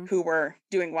who were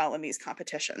doing well in these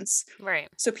competitions. Right.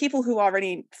 So people who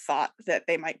already thought that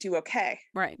they might do okay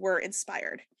were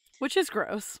inspired. Which is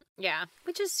gross. Yeah,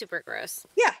 which is super gross.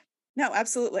 Yeah, no,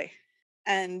 absolutely.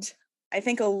 And I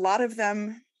think a lot of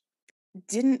them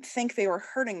didn't think they were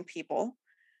hurting people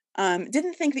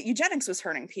didn't think that eugenics was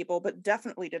hurting people, but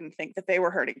definitely didn't think that they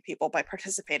were hurting people by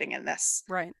participating in this.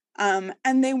 Right.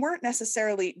 And they weren't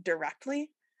necessarily directly,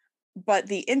 but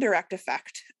the indirect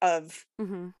effect of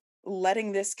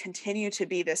letting this continue to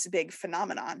be this big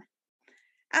phenomenon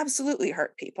absolutely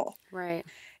hurt people. Right.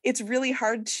 It's really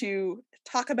hard to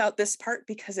talk about this part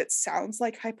because it sounds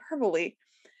like hyperbole,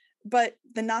 but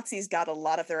the Nazis got a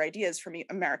lot of their ideas from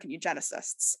American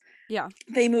eugenicists. Yeah.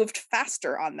 They moved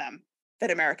faster on them than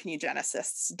American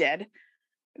eugenicists did.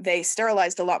 They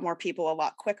sterilized a lot more people a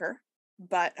lot quicker,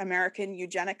 but American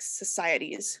eugenics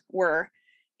societies were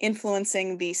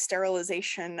influencing the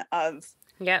sterilization of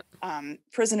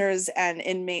prisoners and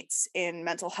inmates in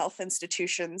mental health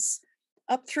institutions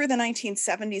up through the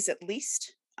 1970s at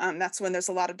least. That's when there's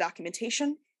a lot of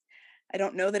documentation. I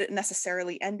don't know that it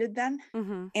necessarily ended then.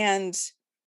 And,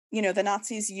 the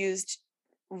Nazis used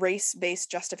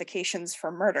race-based justifications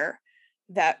for murder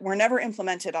that were never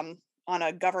implemented on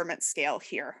a government scale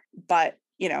here. But,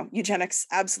 eugenics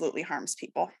absolutely harms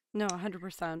people. No,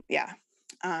 100%. Yeah.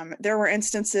 There were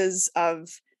instances of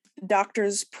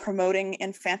doctors promoting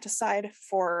infanticide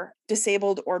for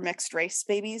disabled or mixed race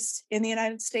babies in the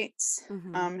United States.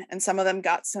 And some of them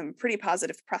got some pretty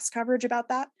positive press coverage about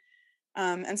that.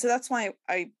 And so that's why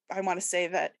I want to say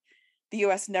that the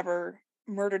US never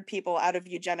murdered people out of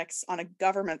eugenics on a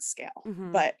government scale,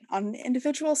 but on an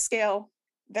individual scale,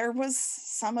 there was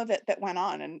some of it that went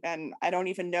on, and I don't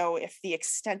even know if the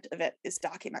extent of it is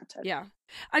documented. Yeah.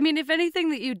 I mean, if anything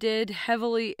that you did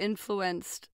heavily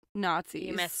influenced Nazis.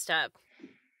 You messed up.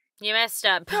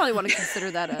 Probably want to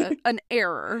consider that an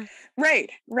error.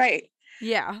 Right.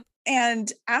 Yeah.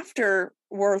 And after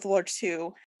World War II,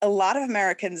 a lot of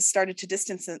Americans started to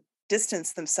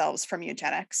distance themselves from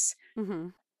eugenics,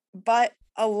 but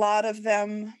a lot of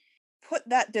them put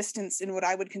that distance in what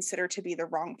I would consider to be the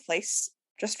wrong place,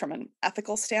 just from an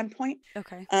ethical standpoint.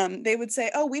 Okay. They would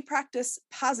say, oh, we practice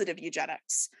positive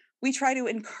eugenics. We try to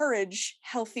encourage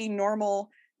healthy, normal,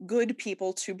 good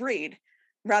people to breed,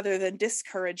 rather than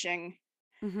discouraging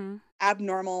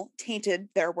abnormal, tainted,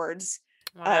 their words,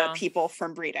 people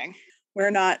from breeding.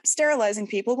 We're not sterilizing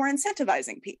people, we're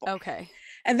incentivizing people. Okay.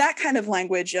 And that kind of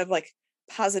language of like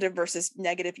positive versus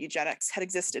negative eugenics had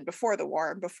existed before the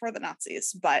war, before the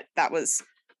Nazis, but that was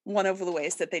one of the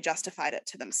ways that they justified it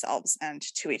to themselves and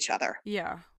to each other.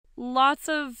 Yeah. Lots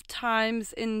of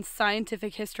times in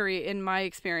scientific history, in my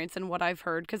experience and what I've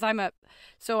heard, because I'm in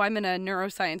a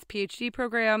neuroscience PhD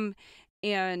program,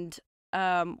 and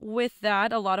with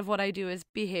that, a lot of what I do is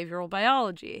behavioral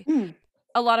biology.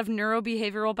 A lot of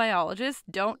neurobehavioral biologists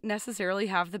don't necessarily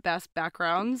have the best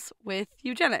backgrounds with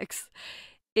eugenics.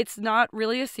 It's not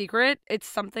really a secret. It's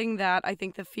something that I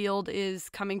think the field is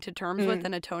coming to terms with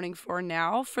and atoning for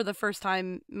now, for the first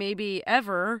time maybe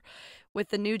ever, with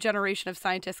the new generation of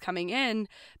scientists coming in.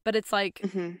 But it's like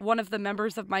one of the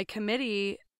members of my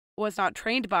committee was not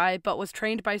trained by, but was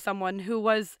trained by someone who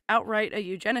was outright a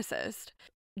eugenicist.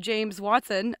 James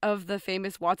Watson of the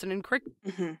famous Watson and Crick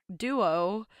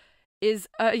duo is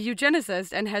a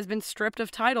eugenicist and has been stripped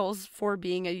of titles for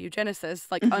being a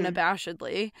eugenicist, like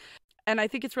unabashedly. And I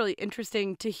think it's really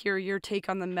interesting to hear your take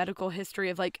on the medical history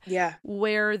of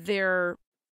where they're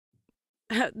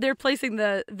placing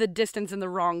the distance in the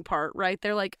wrong part, right?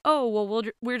 They're like, oh, well,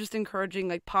 we're just encouraging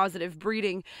like positive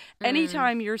breeding.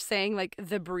 Anytime you're saying like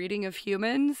the breeding of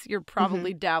humans, you're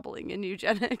probably dabbling in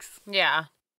eugenics. Yeah.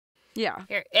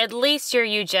 At least you're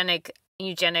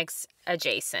eugenics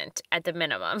adjacent at the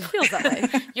minimum. Feels that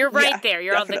way. You're right there.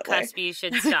 You're definitely on the cusp. You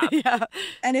should stop. Yeah.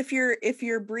 And if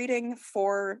you're breeding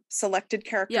for selected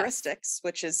characteristics,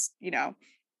 which is,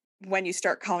 when you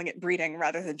start calling it breeding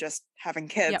rather than just having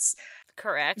kids.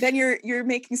 Correct. Then you're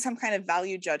making some kind of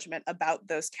value judgment about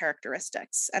those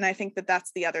characteristics. And I think that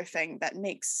that's the other thing that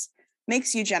makes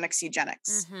eugenics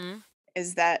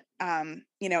is that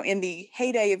in the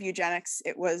heyday of eugenics,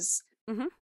 it was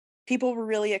people were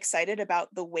really excited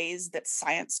about the ways that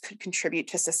science could contribute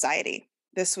to society.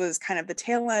 This was kind of the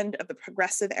tail end of the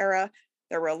progressive era.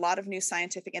 There were a lot of new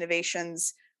scientific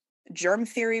innovations. Germ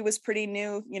theory was pretty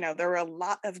new. There were a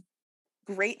lot of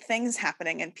great things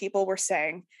happening, and people were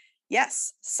saying,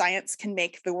 yes, science can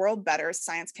make the world better.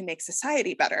 Science can make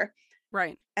society better.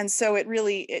 Right. And so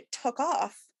it took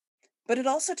off, but it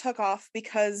also took off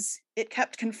because it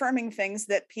kept confirming things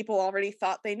that people already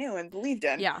thought they knew and believed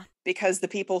in. Yeah. Because the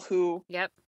people who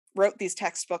wrote these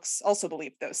textbooks also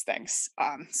believed those things.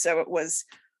 So it was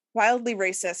wildly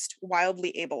racist,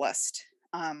 wildly ableist,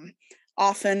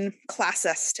 often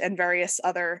classist, and various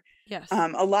other,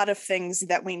 a lot of things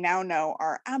that we now know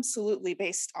are absolutely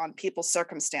based on people's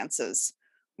circumstances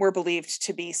were believed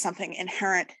to be something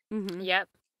inherent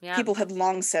Yeah. People had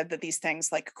long said that these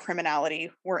things like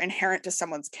criminality were inherent to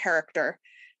someone's character.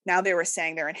 Now they were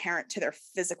saying they're inherent to their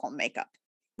physical makeup.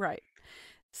 Right.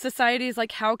 Society is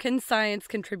like, how can science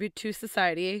contribute to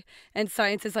society? And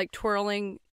science is like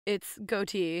twirling its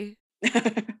goatee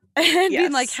and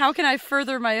being like, how can I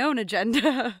further my own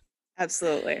agenda?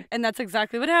 Absolutely. And that's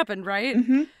exactly what happened, right?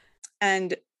 Mm-hmm.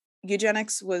 And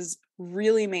eugenics was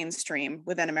really mainstream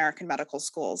within American medical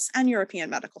schools and European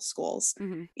medical schools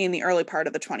in the early part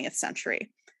of the 20th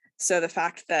century. So the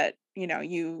fact that, you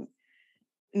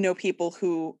know people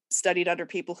who studied under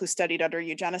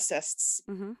eugenicists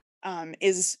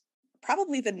is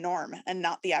probably the norm and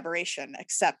not the aberration,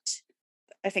 except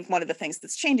I think one of the things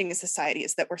that's changing in society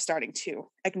is that we're starting to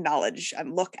acknowledge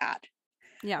and look at,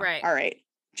 right. All right,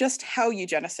 just how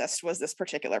eugenicist was this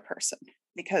particular person?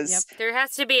 Because there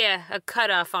has to be a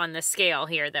cutoff on the scale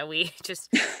here that we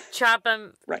just chop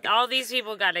them. Right. All these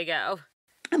people got to go.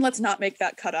 And let's not make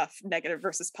that cutoff negative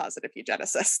versus positive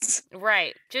eugenicists.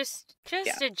 Right. Just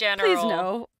a general. Please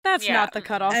no, that's not the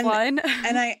cutoff line.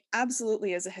 And I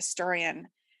absolutely, as a historian,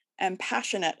 am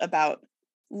passionate about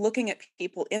looking at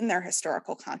people in their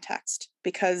historical context,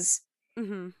 because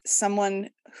someone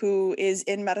who is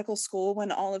in medical school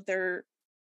when all of their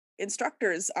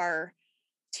instructors are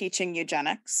teaching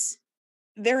eugenics,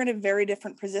 they're in a very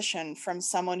different position from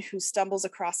someone who stumbles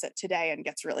across it today and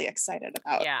gets really excited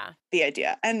about the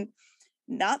idea. And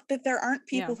not that there aren't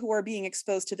people who are being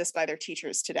exposed to this by their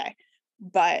teachers today,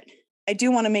 but I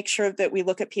do want to make sure that we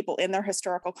look at people in their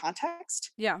historical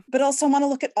context, but also want to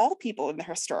look at all people in their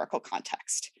historical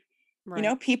context.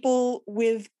 Right. People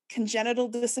with congenital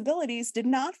disabilities did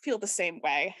not feel the same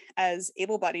way as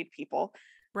able-bodied people,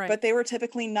 but they were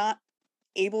typically not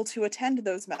able to attend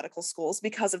those medical schools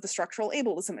because of the structural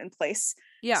ableism in place.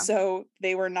 So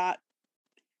they were not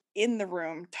in the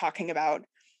room talking about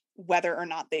whether or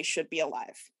not they should be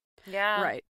alive.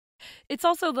 Right. It's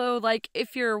also, though, like,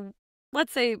 if you're,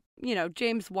 let's say,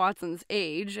 James Watson's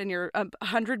age and you're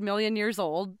 100 million years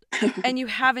old and you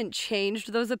haven't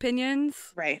changed those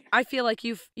opinions, right? I feel like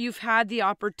you've had the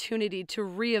opportunity to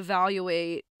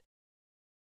reevaluate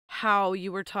how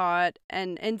you were taught,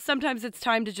 and sometimes it's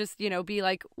time to just be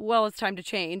like, well, it's time to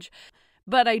change.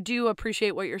 But I do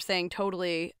appreciate what you're saying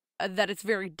totally, that it's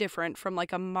very different from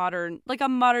like a modern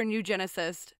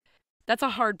eugenicist. That's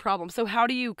a hard problem. So how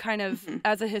do you kind of,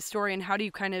 as a historian, how do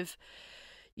you kind of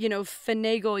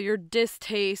finagle your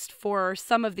distaste for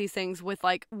some of these things with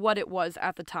like what it was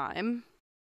at the time?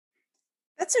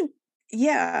 That's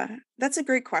a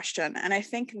great question. And I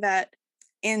think that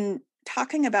in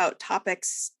talking about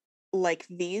topics like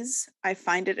these, I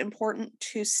find it important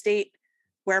to state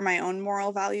where my own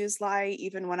moral values lie,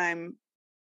 even when I'm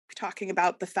talking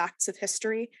about the facts of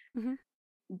history,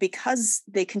 because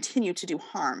they continue to do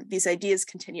harm. These ideas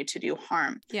continue to do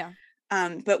harm.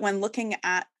 But when looking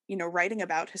at, writing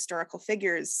about historical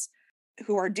figures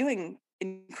who are doing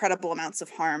incredible amounts of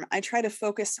harm, I try to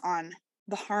focus on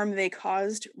the harm they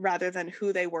caused rather than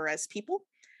who they were as people.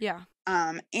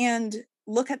 And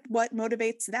look at what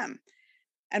motivates them.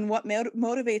 And what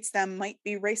motivates them might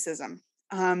be racism,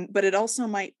 but it also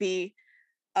might be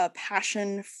a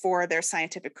passion for their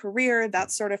scientific career,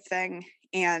 that sort of thing.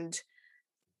 And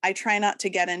I try not to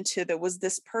get into was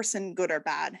this person good or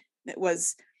bad? It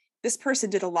was, this person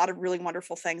did a lot of really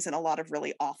wonderful things and a lot of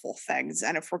really awful things.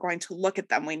 And if we're going to look at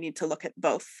them, we need to look at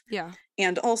both.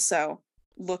 And also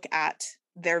look at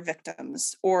their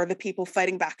victims or the people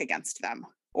fighting back against them,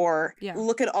 or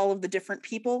look at all of the different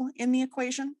people in the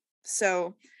equation.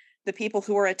 So the people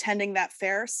who are attending that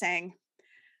fair saying,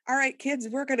 all right, kids,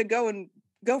 we're going to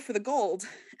go for the gold.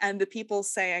 And the people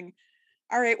saying,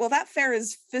 all right, well, that fair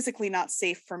is physically not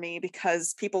safe for me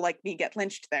because people like me get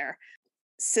lynched there.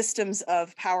 Systems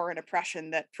of power and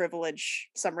oppression that privilege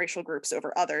some racial groups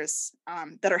over others,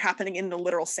 that are happening in the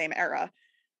literal same era.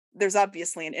 There's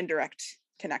obviously an indirect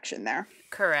connection there.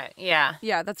 Correct. Yeah.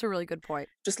 Yeah, that's a really good point.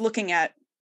 Just looking at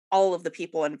all of the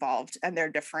people involved and their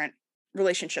different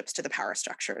relationships to the power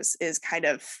structures is kind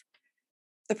of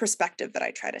the perspective that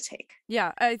I try to take.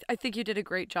 Yeah, I think you did a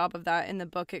great job of that in the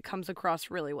book. It comes across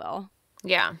really well.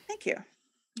 Yeah. Thank you.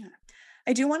 Yeah.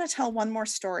 I do want to tell one more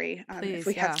story, if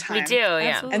we have time. We do, yeah.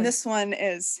 Absolutely. And this one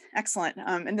is excellent.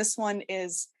 And this one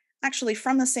is actually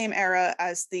from the same era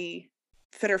as the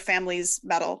Fitter Families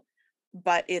Medal,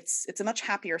 but it's a much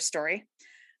happier story.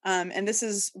 And this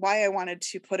is why I wanted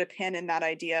to put a pin in that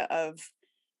idea of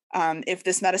if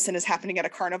this medicine is happening at a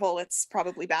carnival, it's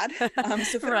probably bad.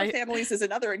 So Fitter Families is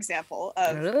another example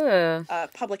of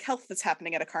public health that's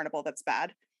happening at a carnival that's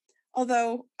bad.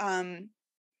 Although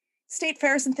State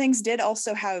fairs and things did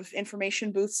also have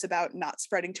information booths about not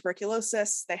spreading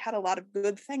tuberculosis. They had a lot of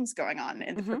good things going on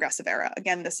in the progressive era.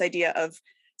 Again, this idea of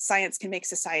science can make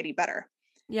society better.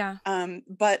 Yeah.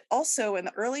 But also in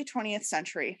the early 20th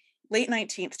century, late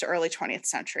 19th to early 20th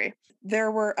century,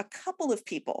 there were a couple of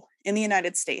people in the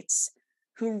United States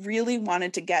who really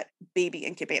wanted to get baby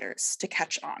incubators to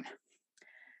catch on.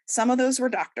 Some of those were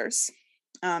doctors.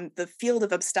 The field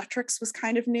of obstetrics was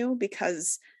kind of new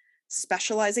because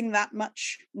specializing that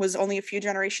much was only a few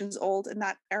generations old in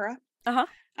that era.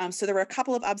 So there were a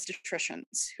couple of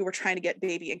obstetricians who were trying to get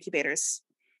baby incubators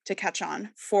to catch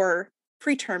on for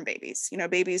preterm babies,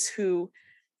 babies who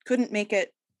couldn't make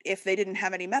it if they didn't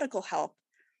have any medical help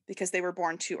because they were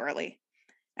born too early.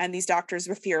 And these doctors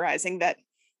were theorizing that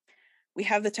we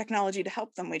have the technology to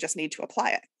help them, we just need to apply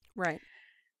it. Right.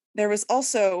 There was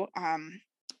also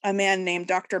a man named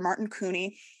Dr. Martin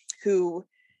Cooney, who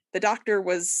the doctor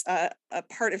was a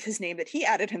part of his name that he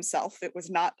added himself. It was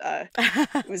not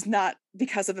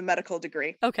because of a medical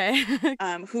degree. Okay.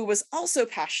 Who was also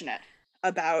passionate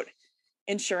about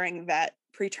ensuring that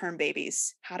preterm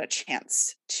babies had a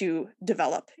chance to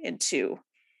develop into,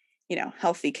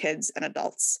 healthy kids and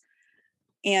adults.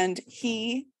 And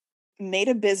he made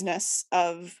a business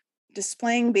of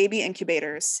displaying baby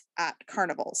incubators at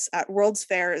carnivals, at World's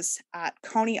Fairs, at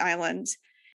Coney Island.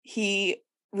 He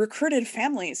recruited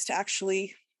families to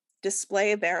actually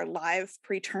display their live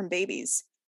preterm babies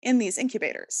in these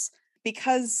incubators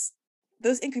because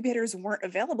those incubators weren't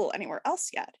available anywhere else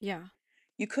yet. Yeah.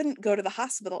 You couldn't go to the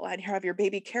hospital and have your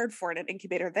baby cared for in an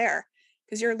incubator there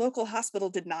because your local hospital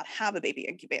did not have a baby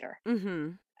incubator.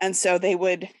 And so they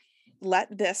would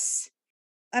let this,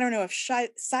 I don't know if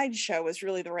sideshow is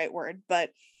really the right word,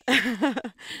 but,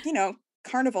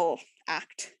 carnival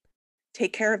act,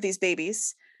 take care of these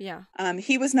babies. Yeah.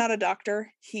 He was not a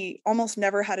doctor. He almost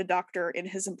never had a doctor in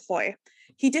his employ.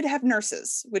 He did have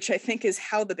nurses, which I think is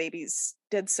how the babies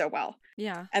did so well.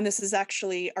 Yeah. And this is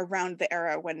actually around the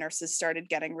era when nurses started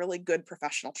getting really good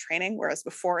professional training, whereas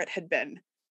before it had been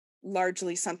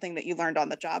largely something that you learned on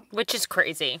the job. Which is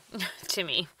crazy to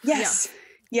me. Yes.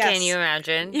 Yeah. Yes. Can you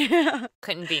imagine? Yeah.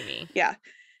 Couldn't be me. Yeah.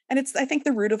 And it's, I think,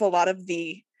 the root of a lot of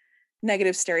the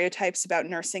negative stereotypes about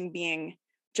nursing being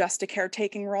just a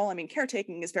caretaking role. I mean,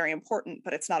 caretaking is very important,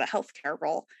 but it's not a healthcare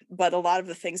role. But a lot of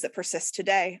the things that persist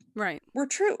today were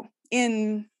true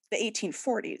in the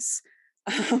 1840s.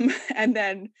 And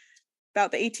then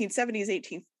about the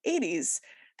 1870s, 1880s,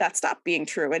 that stopped being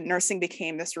true. And nursing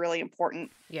became this really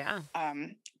important,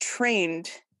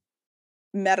 trained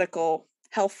medical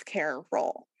healthcare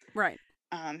role. Right.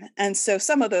 And so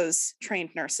some of those trained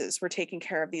nurses were taking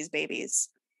care of these babies.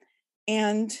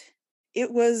 And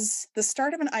it was the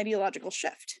start of an ideological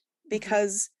shift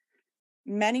because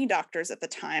many doctors at the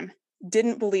time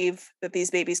didn't believe that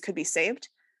these babies could be saved.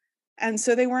 And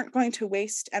so they weren't going to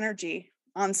waste energy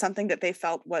on something that they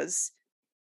felt was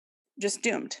just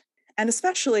doomed. And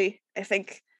especially, I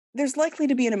think, there's likely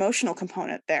to be an emotional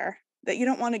component there that you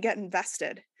don't want to get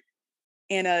invested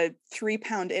in a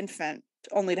 3-pound infant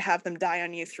only to have them die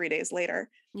on you 3 days later.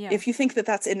 Yeah. If you think that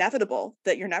that's inevitable,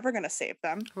 that you're never going to save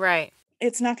them. Right.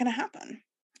 It's not going to happen.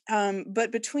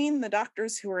 But between the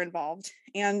doctors who were involved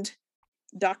and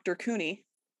Dr. Cooney,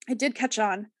 it did catch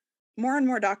on. More and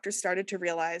more doctors started to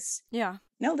realize,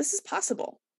 no, this is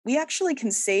possible. We actually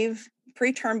can save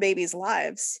preterm babies'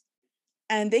 lives,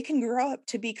 and they can grow up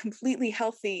to be completely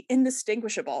healthy,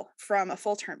 indistinguishable from a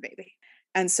full-term baby.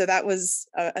 And so that was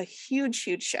a huge,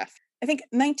 huge shift. I think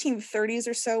 1930s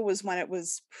or so was when it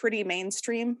was pretty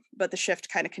mainstream, but the shift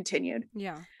kind of continued.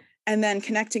 Yeah. And then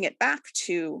connecting it back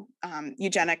to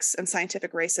eugenics and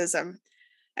scientific racism,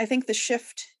 I think the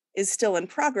shift is still in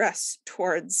progress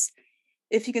towards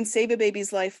if you can save a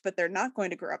baby's life, but they're not going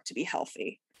to grow up to be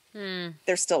healthy,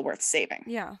 they're still worth saving.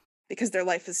 Yeah. Because their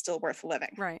life is still worth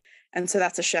living. Right. And so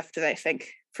that's a shift that I think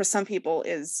for some people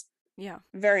is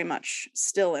very much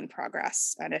still in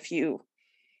progress. And if you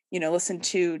listen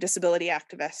to disability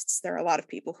activists, there are a lot of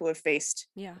people who have faced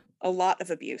a lot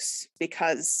of abuse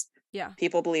because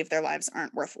people believe their lives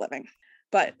aren't worth living.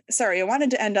 But sorry, I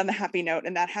wanted to end on the happy note,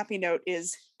 and that happy note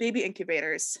is baby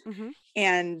incubators.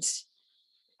 And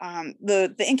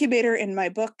the incubator in my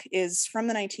book is from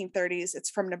the 1930s. It's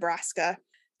from Nebraska.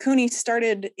 Cooney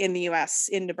started in the US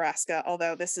in Nebraska,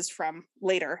 although this is from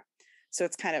later. So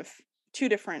it's kind of two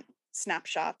different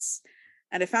snapshots.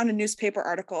 And I found a newspaper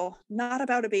article, not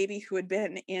about a baby who had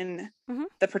been in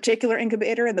the particular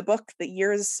incubator in the book. The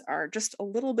years are just a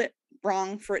little bit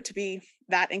wrong for it to be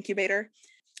that incubator.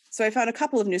 So I found a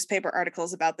couple of newspaper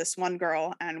articles about this one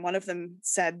girl, and one of them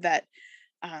said that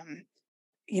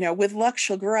with luck,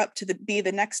 she'll grow up to be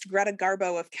the next Greta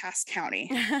Garbo of Cass County.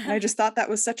 And I just thought that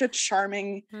was such a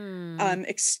charming,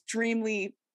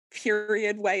 extremely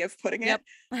period way of putting it.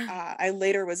 I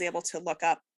later was able to look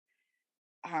up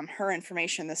her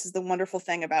information. This is the wonderful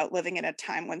thing about living in a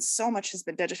time when so much has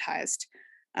been digitized.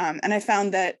 And I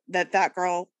found that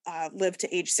girl lived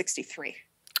to age 63.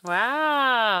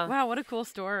 Wow. Wow, what a cool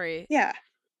story. Yeah.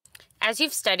 As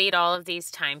you've studied all of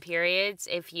these time periods,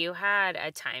 if you had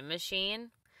a time machine,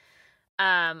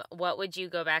 what would you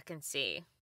go back and see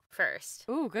first?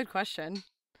 Ooh, good question.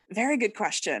 Very good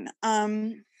question.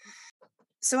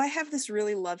 So I have this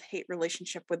really love-hate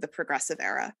relationship with the progressive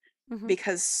era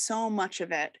because so much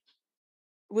of it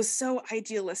was so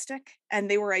idealistic, and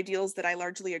they were ideals that I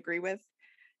largely agree with.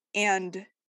 And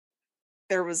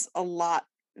there was a lot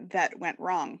that went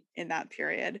wrong in that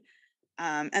period.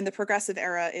 And the progressive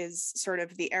era is sort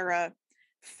of the era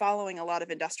following a lot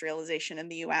of industrialization in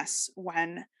the US,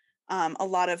 when a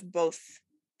lot of both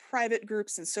private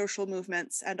groups and social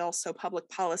movements and also public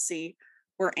policy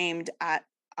were aimed at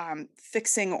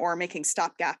fixing or making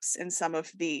stopgaps in some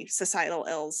of the societal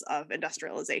ills of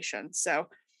industrialization. So,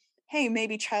 hey,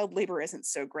 maybe child labor isn't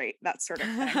so great, that sort of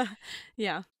thing.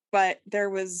 Yeah. But there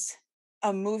was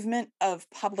a movement of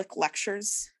public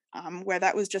lectures where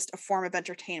that was just a form of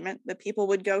entertainment that people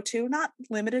would go to, not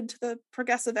limited to the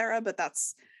progressive era, but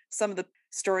that's some of the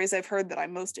stories I've heard that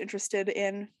I'm most interested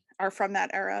in are from that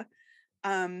era,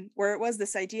 where it was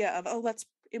this idea of, let's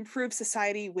improve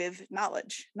society with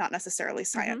knowledge, not necessarily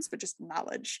science, but just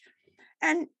knowledge.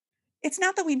 And it's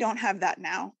not that we don't have that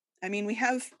now. I mean, we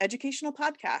have educational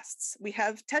podcasts, we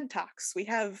have TED Talks, we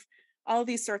have all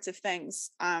these sorts of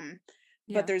things.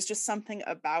 But there's just something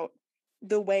about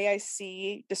the way I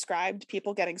see described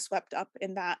people getting swept up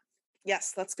in that,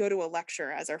 yes, let's go to a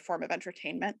lecture as our form of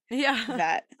entertainment. Yeah.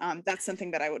 That that's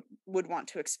something that I would want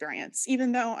to experience,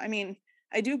 even though, I mean,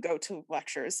 I do go to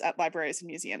lectures at libraries and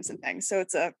museums and things. So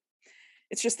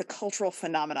it's just the cultural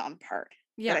phenomenon part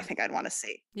that I think I'd want to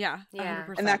see. Yeah.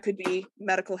 100%. And that could be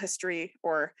medical history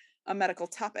or a medical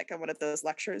topic on one of those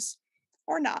lectures,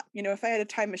 or not. If I had a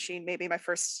time machine, maybe my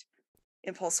first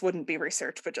impulse wouldn't be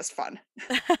research, but just fun.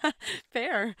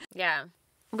 Fair. Yeah.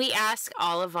 We ask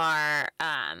all of our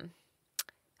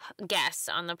guests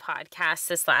on the podcast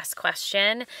this last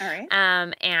question. All right.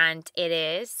 And it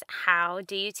is, how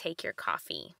do you take your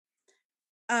coffee?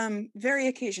 Very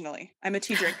occasionally. I'm a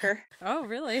tea drinker. Oh,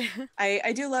 really?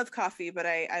 I do love coffee, but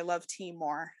I love tea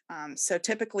more. So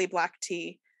typically black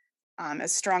tea,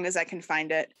 as strong as I can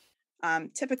find it.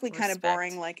 Typically kind of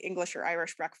boring, like English or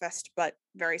Irish breakfast, but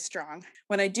very strong.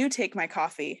 When I do take my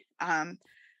coffee,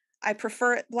 I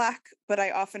prefer it black, but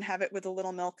I often have it with a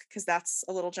little milk because that's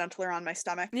a little gentler on my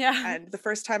stomach. Yeah. And the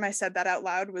first time I said that out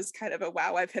loud was kind of a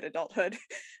wow, I've hit adulthood.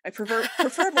 I prefer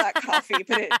black coffee,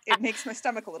 but it makes my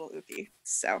stomach a little oopy.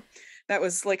 So that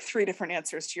was like 3 different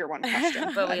answers to your one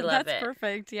question. But we love it. That's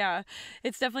perfect. Yeah.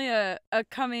 It's definitely a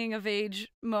coming of age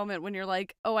moment when you're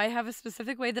like, oh, I have a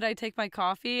specific way that I take my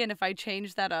coffee, and if I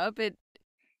change that up,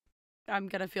 I'm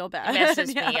going to feel bad. It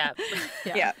messes me up.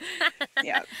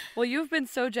 Yeah. Well, you've been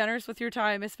so generous with your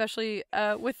time, especially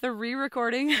with the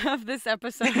re-recording of this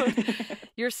episode.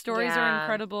 Your stories are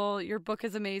incredible. Your book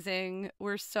is amazing.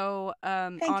 We're so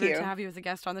honored to have you as a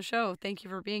guest on the show. Thank you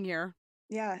for being here.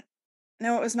 Yeah.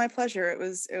 No, it was my pleasure. It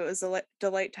was a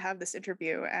delight to have this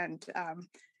interview. And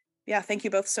thank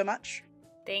you both so much.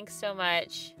 Thanks so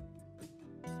much.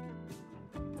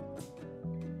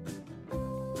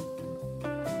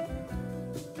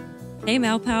 Hey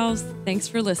Mal Pals, thanks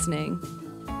for listening.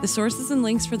 The sources and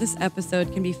links for this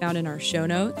episode can be found in our show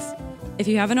notes. If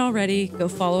you haven't already, go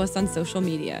follow us on social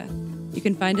media. You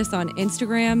can find us on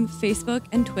Instagram, Facebook,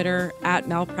 and Twitter at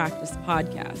Malpractice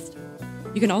Podcast.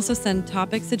 You can also send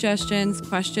topic suggestions,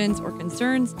 questions, or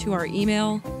concerns to our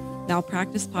email,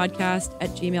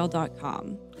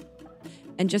 malpracticepodcast@gmail.com.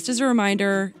 And just as a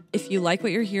reminder, if you like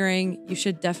what you're hearing, you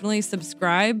should definitely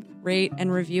subscribe, rate,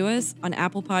 and review us on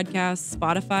Apple Podcasts,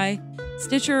 Spotify,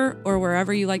 Stitcher, or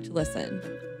wherever you like to listen.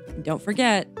 And don't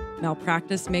forget,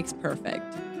 malpractice makes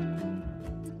perfect.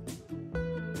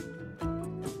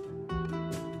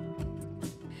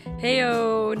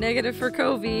 Heyo, negative for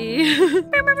Covey.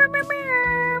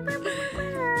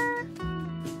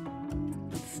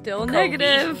 Still Covey.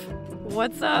 Negative.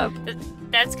 What's up?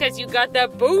 That's because you got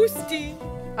that boosty.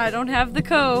 I don't have the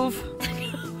cove.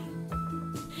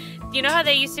 You know how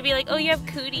they used to be like, oh, you have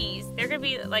cooties? They're going to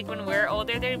be like, when we're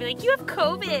older, they're going to be like, you have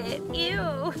COVID.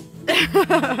 Ew.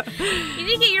 You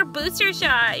need to get your booster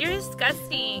shot. You're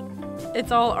disgusting.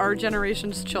 It's all our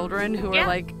generation's children who are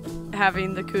like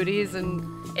having the cooties, and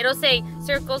It'll say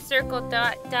circle, circle,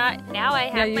 dot, dot. Now I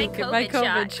have my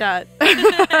COVID shot.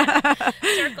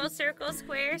 Circle, circle,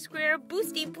 square, square,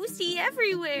 boosty, boosty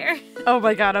everywhere. Oh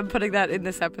my God, I'm putting that in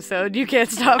this episode. You can't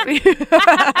stop me.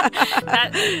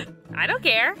 I don't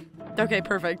care. Okay,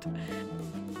 perfect.